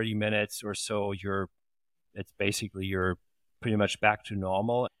after 30 minutes or so, you're pretty much back to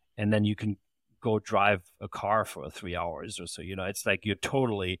normal. And then you can go drive a car for 3 hours or so. It's like you're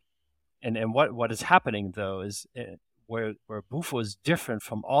totally, and what is happening though is where BUFO is different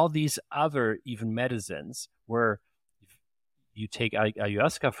from all these other even medicines, where you take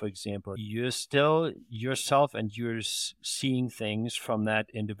ayahuasca, for example, you're still yourself and you're seeing things from that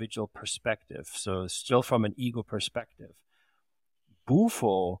individual perspective. So still from an ego perspective.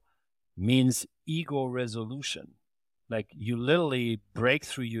 BUFO means ego resolution. Like you literally break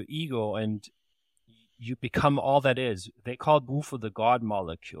through your ego and you become all that is. They call BUFO the God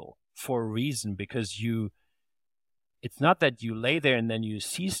molecule for a reason, because it's not that you lay there and then you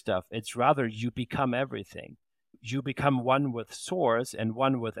see stuff. It's rather you become everything. You become one with source and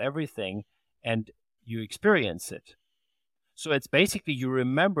one with everything, and you experience it. So it's basically you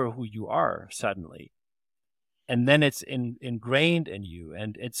remember who you are suddenly, and then it's ingrained in you.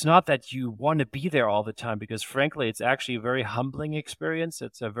 And it's not that you want to be there all the time, because frankly, it's actually a very humbling experience.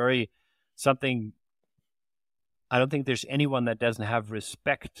 It's something, I don't think there's anyone that doesn't have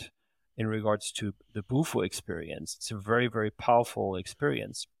respect in regards to the BUFO experience. It's a very, very powerful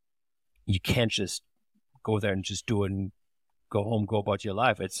experience. You can't just go there and just do it and go home, go about your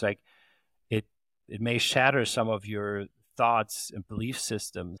life. It's like it may shatter some of your thoughts and belief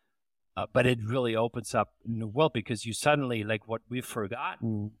systems, but it really opens up in the world, because you suddenly, like, what we've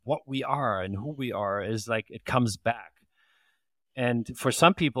forgotten, what we are and who we are, is like it comes back. And for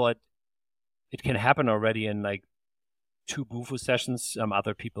some people, it can happen already in like 2 BUFO sessions. Some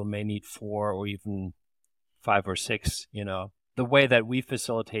other people may need 4 or even 5 or 6. The way that we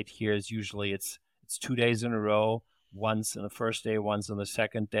facilitate here is usually it's 2 days in a row, once on the first day, once on the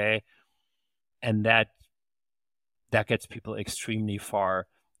second day. And that gets people extremely far.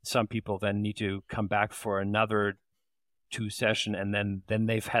 Some people then need to come back for another 2 sessions, and then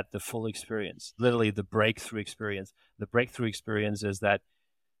they've had the full experience, literally the breakthrough experience. The breakthrough experience is that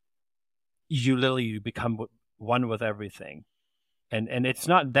you become one with everything. And it's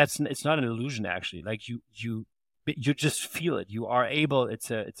not an illusion, actually. Like you just feel it. You are able.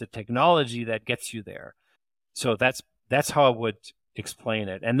 It's a technology that gets you there. So that's how I would explain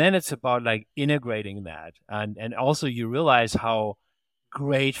it. And then it's about like integrating that, and also you realize how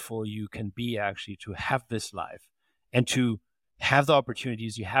grateful you can be actually to have this life and to have the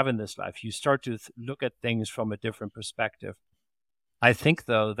opportunities you have in this life. You start to look at things from a different perspective. I think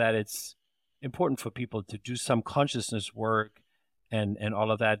though that it's important for people to do some consciousness work and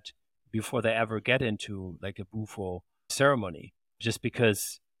all of that before they ever get into like a BUFO ceremony. Just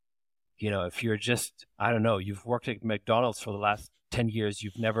because, if you're just, I don't know, you've worked at McDonald's for the last 10 years,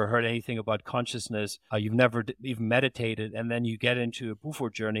 you've never heard anything about consciousness, you've never even meditated, and then you get into a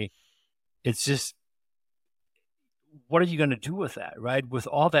BUFO journey, it's just, what are you going to do with that, right? With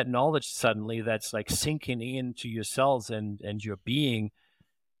all that knowledge suddenly that's like sinking into your cells and your being.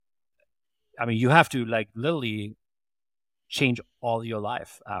 I mean, you have to like literally change all your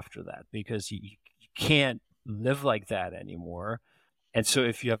life after that, because you can't live like that anymore. And so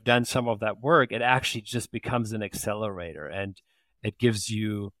if you have done some of that work, it actually just becomes an accelerator, and it gives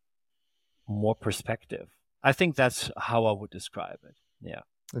you more perspective. I think that's how I would describe it. Yeah.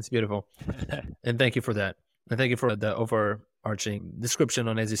 That's beautiful. And thank you for that. And thank you for the overarching description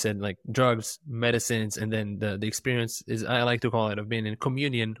on, as you said, like drugs, medicines, and then the experience is, I like to call it, of being in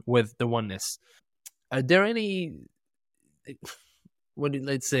communion with the oneness. Are there any,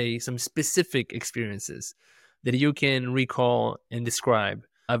 let's say, some specific experiences that you can recall and describe?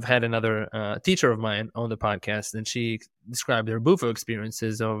 I've had another teacher of mine on the podcast, and she described her BUFO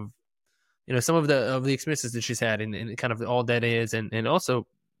experiences of, some of the experiences that she's had in kind of all that is, and also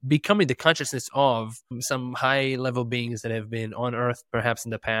becoming the consciousness of some high level beings that have been on Earth perhaps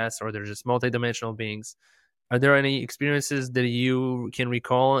in the past, or they're just multidimensional beings. Are there any experiences that you can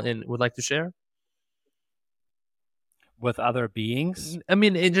recall and would like to share? With other beings? I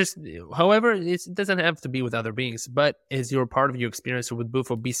mean, however, it doesn't have to be with other beings, but is your part of your experience with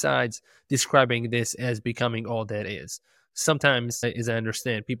BUFO besides describing this as becoming all that is? Sometimes, as I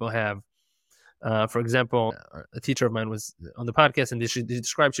understand, people have, for example, a teacher of mine was on the podcast, and she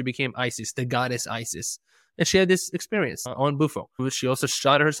described she became Isis, the goddess Isis. And she had this experience on BUFO. She also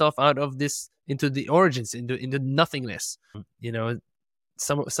shot herself out of this into the origins, into nothingness.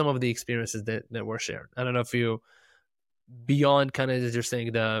 Some of the experiences that were shared. I don't know if you, beyond kind of, as you're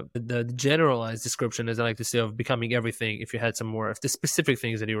saying, the generalized description, as I like to say, of becoming everything, if you had some more of the specific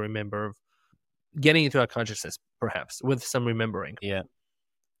things that you remember of getting into our consciousness, perhaps, with some remembering. Yeah.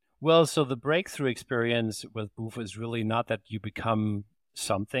 Well, so the breakthrough experience with BUFO is really not that you become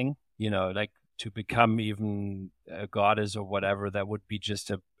something, like to become even a goddess or whatever. That would be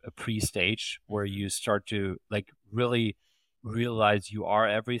just a pre-stage where you start to like really realize you are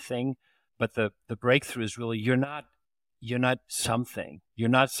everything. But the breakthrough is really you're not something. You're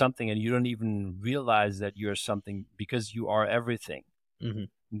not something, and you don't even realize that you're something because you are everything. Mm-hmm.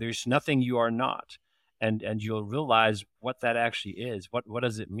 There's nothing you are not. And you'll realize what that actually is. What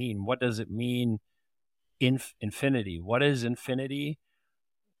does it mean? What does it mean infinity? What is infinity?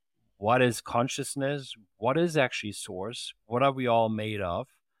 What is consciousness? What is actually source? What are we all made of?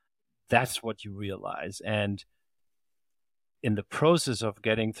 That's what you realize. And in the process of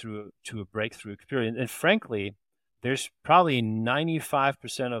getting through to a breakthrough experience, and frankly, there's probably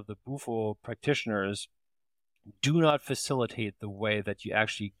 95% of the BUFO practitioners do not facilitate the way that you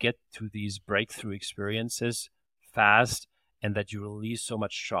actually get to these breakthrough experiences fast and that you release so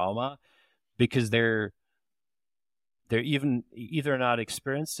much trauma because they're either not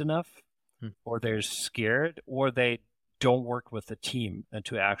experienced enough or they're scared or they don't work with the team and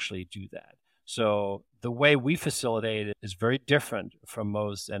to actually do that. So the way we facilitate it is very different from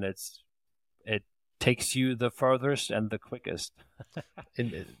most, and it takes you the furthest and the quickest.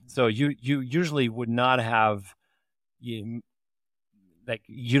 So you usually would not have you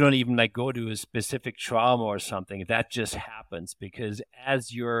don't even go to a specific trauma or something. That just happens because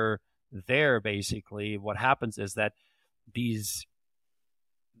as you're there, basically what happens is that a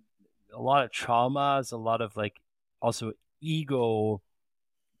lot of traumas, a lot of also ego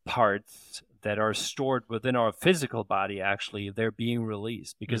parts that are stored within our physical body, actually they're being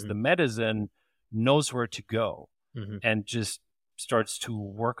released because the medicine knows where to go and just starts to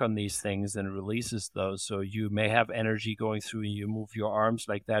work on these things and releases those. So you may have energy going through and you move your arms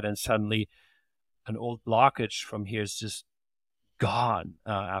like that, and suddenly an old blockage from here is just gone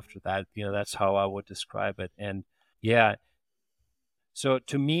after that. That's how I would describe it. And yeah, so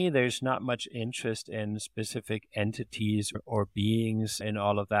to me, there's not much interest in specific entities or beings and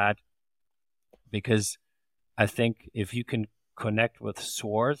all of that, because I think if you can connect with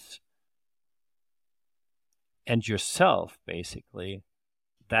source and yourself, basically,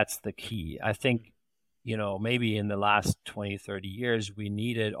 that's the key. I think, maybe in the last 20, 30 years, we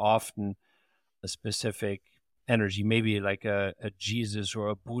needed often a specific energy, maybe like a Jesus or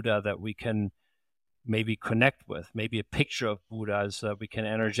a Buddha that we can maybe connect with, maybe a picture of Buddha so that we can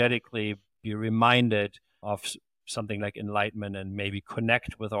energetically be reminded of something like enlightenment and maybe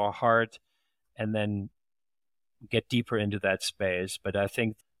connect with our heart and then get deeper into that space. But I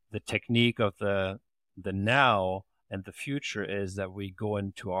think the technique of the now and the future is that we go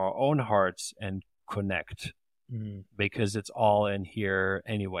into our own hearts and connect because it's all in here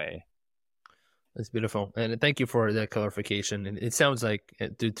anyway. That's beautiful. And thank you for that clarification. And it sounds like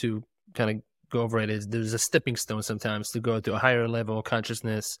to kind of go over it is there's a stepping stone sometimes to go to a higher level of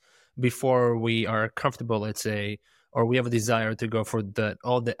consciousness before we are comfortable, let's say, or we have a desire to go for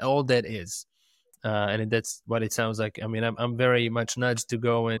all that is. And that's what it sounds like. I mean, I'm very much nudged to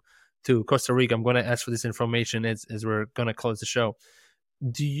go to Costa Rica. I'm going to ask for this information as we're going to close the show.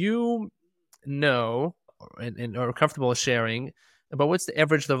 Do you know and are comfortable sharing about what's the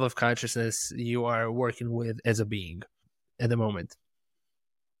average level of consciousness you are working with as a being at the moment?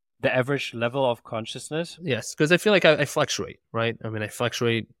 The average level of consciousness? Yes, because I feel like I fluctuate, right? I mean, I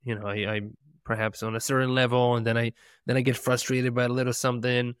fluctuate. I perhaps on a certain level, and then I get frustrated by a little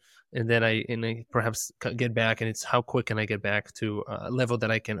something, and then I perhaps get back, and it's how quick can I get back to a level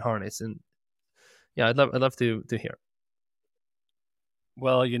that I can harness? And yeah, I'd love to hear.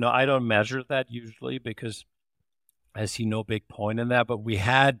 Well, I don't measure that usually because I see no big point in that. But we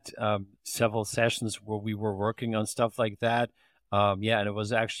had several sessions where we were working on stuff like that. Yeah, and it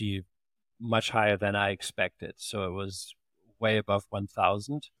was actually much higher than I expected. So it was way above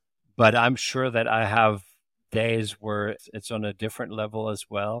 1,000. But I'm sure that I have days where it's on a different level as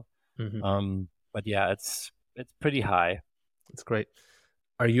well. But yeah, it's pretty high. That's great.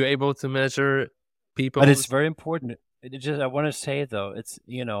 Are you able to measure But it's people's? very important. I want to say though, it's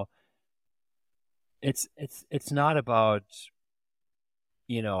not about,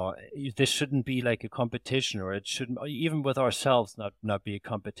 this shouldn't be like a competition, or it shouldn't, even with ourselves, not be a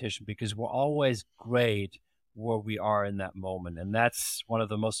competition, because we're always great where we are in that moment. And that's one of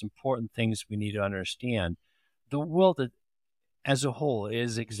the most important things we need to understand. The world as a whole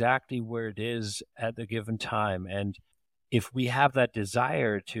is exactly where it is at the given time. And if we have that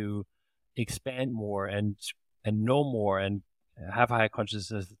desire to expand more and know more and have high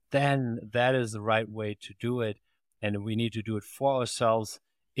consciousness, then that is the right way to do it. And we need to do it for ourselves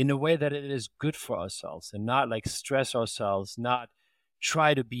in a way that it is good for ourselves, and not like stress ourselves, not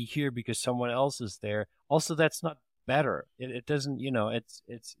try to be here because someone else is there. Also, that's not better. It doesn't,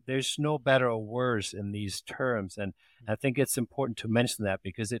 there's no better or worse in these terms. And I think it's important to mention that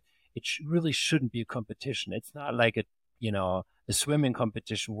because really shouldn't be a competition. It's not like a swimming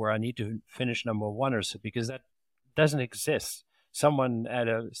competition where I need to finish number one or so, because that doesn't exist. Someone at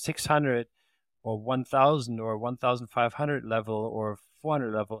a 600 or 1,000 or 1,500 level or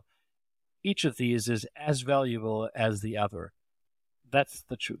 400 level, each of these is as valuable as the other. That's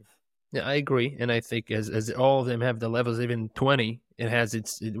the truth. Yeah, I agree, and I think as all of them have the levels, even 20, it has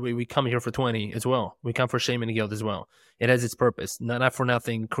we come here for 20 as well. We come for Shaman Guild as well. It has its purpose. Not for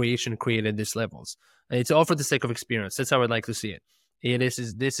nothing. Creation created these levels. It's all for the sake of experience. That's how I'd like to see it.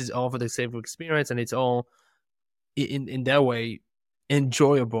 This is all for the sake of experience, and it's all in that way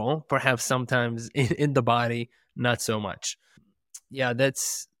enjoyable. Perhaps sometimes in the body, not so much. Yeah,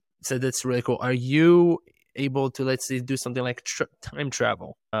 that's really cool. Are you able to, let's say, do something like time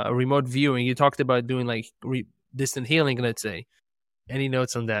travel, remote viewing? You talked about doing like distant healing, let's say. Any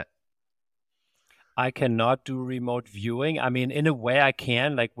notes on that? I cannot do remote viewing. I mean, in a way I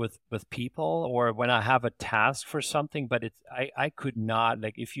can, like with people or when I have a task for something, but I could not,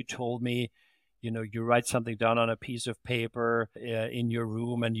 like if you told me, you write something down on a piece of paper in your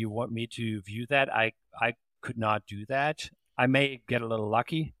room and you want me to view that, I could not do that. I may get a little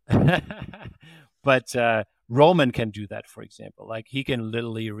lucky, but Roman can do that, for example. Like he can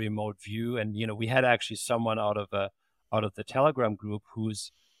literally remote view, and we had actually someone out of the Telegram group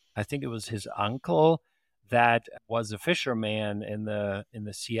who's, I think it was his uncle, that was a fisherman in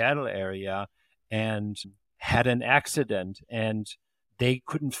the Seattle area and had an accident, and they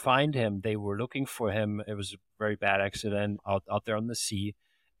couldn't find him. They were looking for him. It was a very bad accident out there on the sea.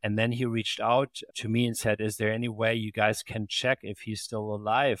 And then he reached out to me and said, "Is there any way you guys can check if he's still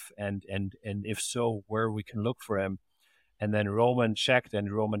alive? And if so, where we can look for him?" And then Roman checked,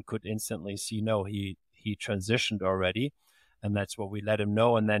 and Roman could instantly see, no, he transitioned already. And that's what we let him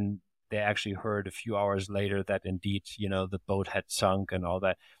know. And then they actually heard a few hours later that indeed, the boat had sunk and all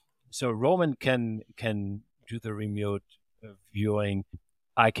that. So Roman can do the remote viewing.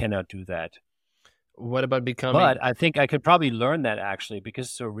 I cannot do that. What about becoming? But I think I could probably learn that actually,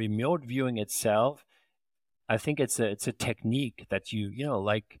 because so remote viewing itself, I think it's a technique that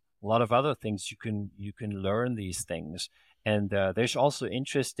like a lot of other things, you can learn these things. And there's also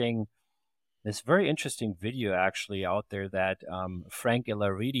this very interesting video actually out there that Frank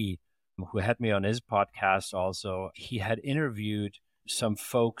Ilariti, who had me on his podcast also, he had interviewed some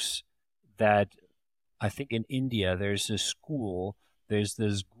folks that I think in India, there's a school, there's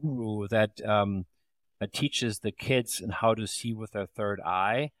this guru that teaches the kids how to see with their third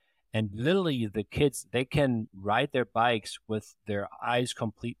eye. And literally the kids, they can ride their bikes with their eyes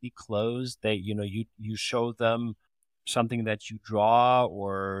completely closed. They, you show them something that you draw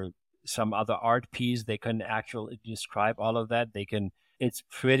or some other art piece. They can actually describe all of that. It's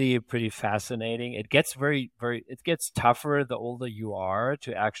pretty fascinating. It gets it gets tougher the older you are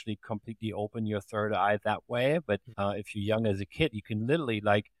to actually completely open your third eye that way. But if you're young as a kid, you can literally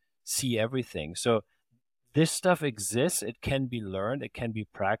like see everything. So this stuff exists. It can be learned. It can be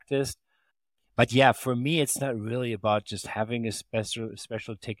practiced. But yeah, for me, it's not really about just having a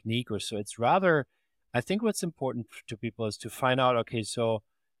special technique or so. It's rather, I think what's important to people is to find out, okay, so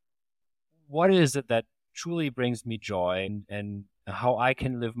what is it that truly brings me joy, and how I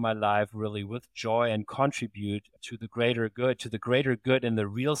can live my life really with joy and contribute to the greater good in the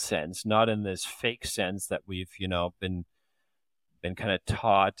real sense, not in this fake sense that we've, been kind of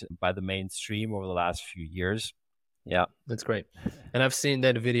taught by the mainstream over the last few years. Yeah. That's great. And I've seen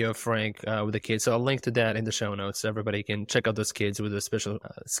that video of Frank with the kids. So I'll link to that in the show notes so everybody can check out those kids with the special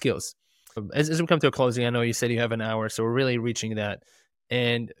skills. As we come to a closing, I know you said you have an hour, so we're really reaching that.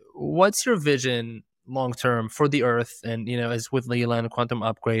 And what's your vision long term for the Earth? And, as with Leland, quantum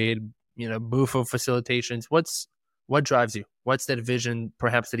upgrade, BUFO facilitations, what drives you? What's that vision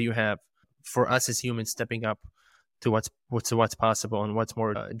perhaps that you have for us as humans stepping up to what's possible and what's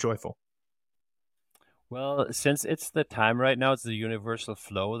more joyful? Well, since it's the time right now, it's the universal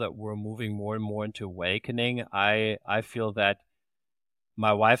flow that we're moving more and more into awakening. I feel that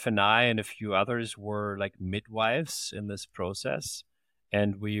my wife and I and a few others were like midwives in this process,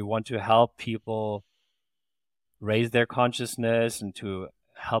 and we want to help people raise their consciousness and to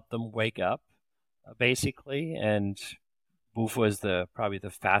help them wake up, basically. And BUFO is probably the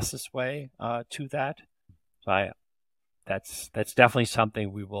fastest way to that. So that's definitely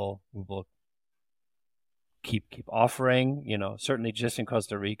something we will keep offering, certainly just in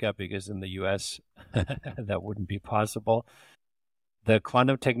Costa Rica, because in the US that wouldn't be possible. The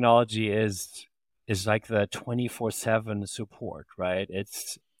quantum technology is like the 24/7 support, right?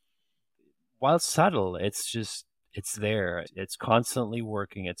 It's, while subtle, it's there. It's constantly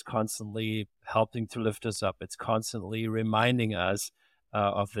working. It's constantly helping to lift us up. It's constantly reminding us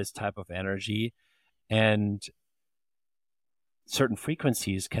of this type of energy. And certain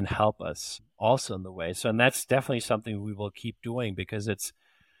frequencies can help us also in the way. So, and that's definitely something we will keep doing, because it's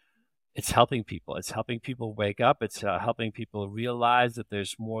helping people. It's helping people wake up. It's helping people realize that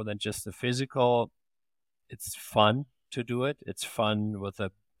there's more than just the physical. It's fun to do it. It's fun with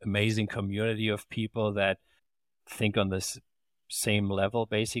an amazing community of people that think on this same level,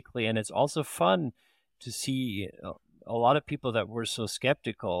 basically. And it's also fun to see a lot of people that were so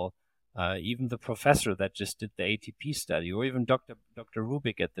skeptical. Even the professor that just did the ATP study, or even Dr.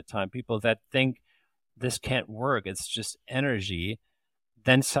 Rubik at the time, people that think this can't work, it's just energy,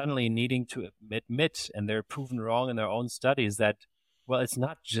 then suddenly needing to admit, and they're proven wrong in their own studies, that, well, it's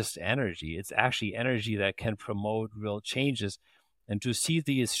not just energy, it's actually energy that can promote real changes. And to see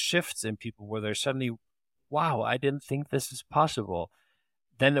these shifts in people where they're suddenly, wow, I didn't think this is possible,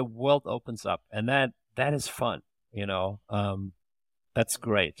 then the world opens up, and that is fun, that's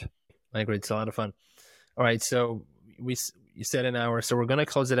great. I agree. It's a lot of fun. All right. So you said an hour, so we're going to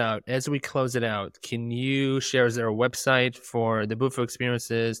close it out. As we close it out, can you share, is there a website for the BUFO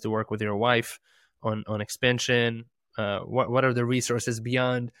experiences to work with your wife on expansion? What are the resources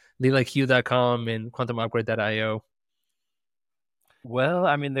beyond LilaQ.com and quantumupgrade.io? Well,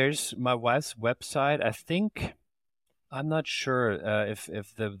 I mean, there's my wife's website. I think, I'm not sure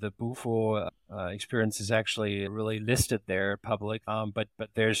if the BUFO experience is actually really listed there public, but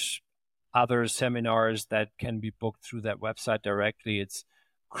there's other seminars that can be booked through that website directly. It's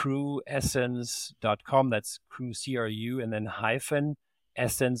crewessence.com. That's crew, CRU, and then hyphen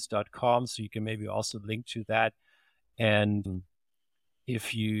essence.com. So you can maybe also link to that. And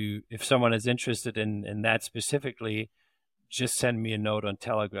if someone is interested in that specifically, just send me a note on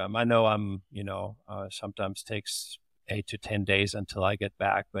Telegram. I know I'm, sometimes takes 8 to 10 days until I get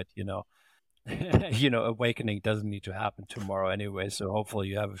back, but awakening doesn't need to happen tomorrow anyway. So hopefully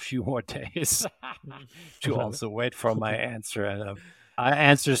you have a few more days to also wait for my answer. And I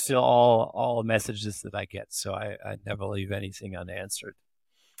answer still all messages that I get, so I never leave anything unanswered.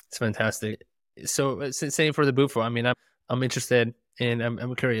 It's fantastic. So same for the BUFO. I mean, I'm interested, and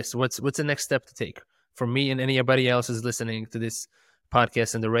I'm curious. What's the next step to take for me and anybody else who's listening to this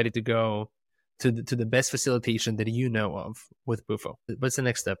podcast and they're ready to go to the best facilitation that you know of with BUFO? What's the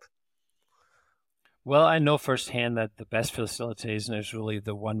next step? Well, I know firsthand that the best facilitation is really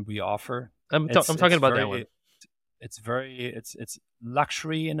the one we offer. I'm talking about that one. It's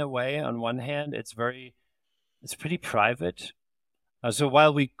luxury in a way. On one hand, it's pretty private. So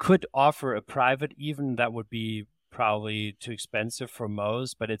while we could offer a private, even that would be probably too expensive for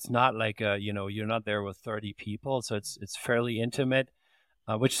most, but it's not like you're not there with 30 people. So it's fairly intimate,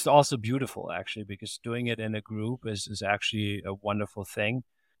 which is also beautiful actually, because doing it in a group is actually a wonderful thing.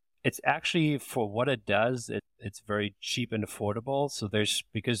 It's actually, for what it does, it's very cheap and affordable. So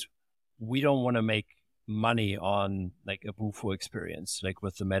because we don't want to make money on like a BUFO experience, like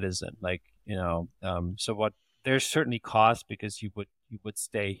with the medicine, so there's certainly cost, because you would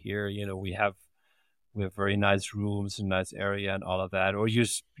stay here. We have very nice rooms and nice area and all of that, or you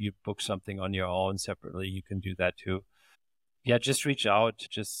book something on your own separately. You can do that too. Yeah, just reach out,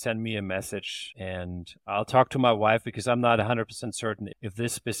 just send me a message, and I'll talk to my wife because I'm not 100% certain if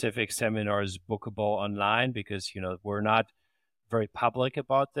this specific seminar is bookable online because, we're not very public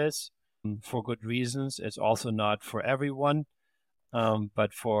about this for good reasons. It's also not for everyone,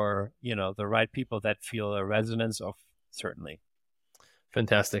 but for, the right people that feel a resonance of, certainly.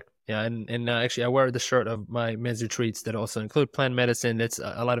 Fantastic. Yeah, and actually, I wear the shirt of my men's retreats that also include plant medicine. That's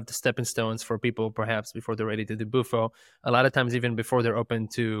a lot of the stepping stones for people, perhaps before they're ready to do BUFO. A lot of times, even before they're open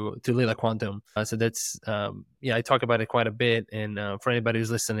to Lila Quantum. So that's I talk about it quite a bit. And for anybody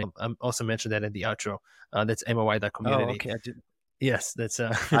who's listening, I'm also mentioned that in the outro. That's MOI.community. Oh, okay. I didn't. Yes, that's.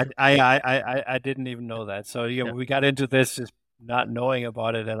 I didn't even know that. So we got into this just not knowing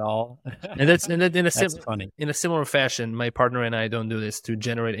about it at all. And that's funny. In a similar fashion, my partner and I don't do this to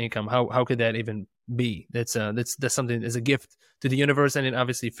generate income. How could that even be? That's something as a gift to the universe, and it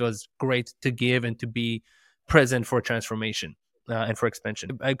obviously feels great to give and to be present for transformation and for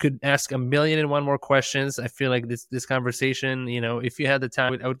expansion. I could ask 1,000,001 more questions. I feel like this conversation, if you had the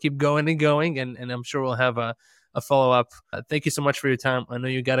time, I would keep going and going, and I'm sure we'll have a follow-up. Thank you so much for your time. I know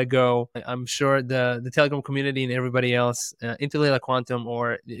you got to go. I'm sure the Telegram community and everybody else into Lila Quantum,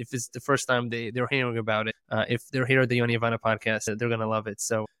 or if it's the first time they're hearing about it, if they're here at the Yoni Havana podcast, they're going to love it.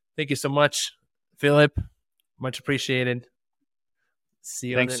 So thank you so much, Philipp. Much appreciated. See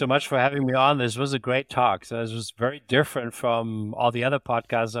you. Thanks so much for having me on. This was a great talk. So this was very different from all the other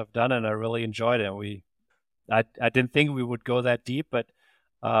podcasts I've done, and I really enjoyed it. I didn't think we would go that deep, but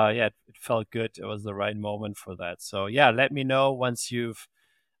it felt good. It was the right moment for that. So let me know once you've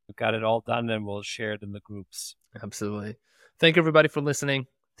got it all done, and we'll share it in the groups. Absolutely. Thank you, everybody, for listening.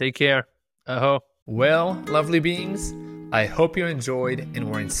 Take care. Aho. Well, lovely beings, I hope you enjoyed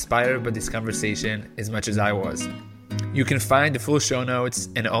and were inspired by this conversation as much as I was. You can find the full show notes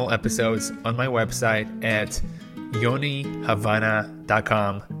and all episodes on my website at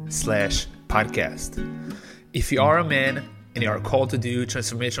yonihavana.com/podcast. If you are a man and you are called to do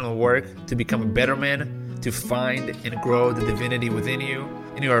transformational work, to become a better man, to find and grow the divinity within you,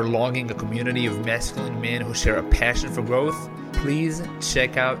 and you are longing a community of masculine men who share a passion for growth, please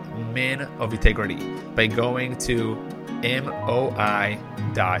check out Men of Integrity by going to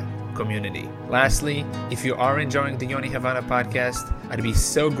moi.community. Lastly, if you are enjoying the Yoni Havana podcast, I'd be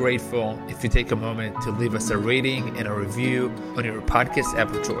so grateful if you take a moment to leave us a rating and a review on your podcast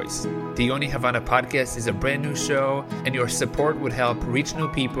app of choice. The Yoni Havana podcast is a brand new show, and your support would help reach new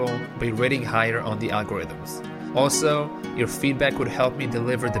people by rating higher on the algorithms. Also, your feedback would help me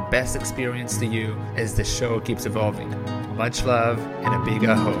deliver the best experience to you as the show keeps evolving. Much love and a big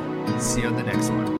aho. See you on the next one.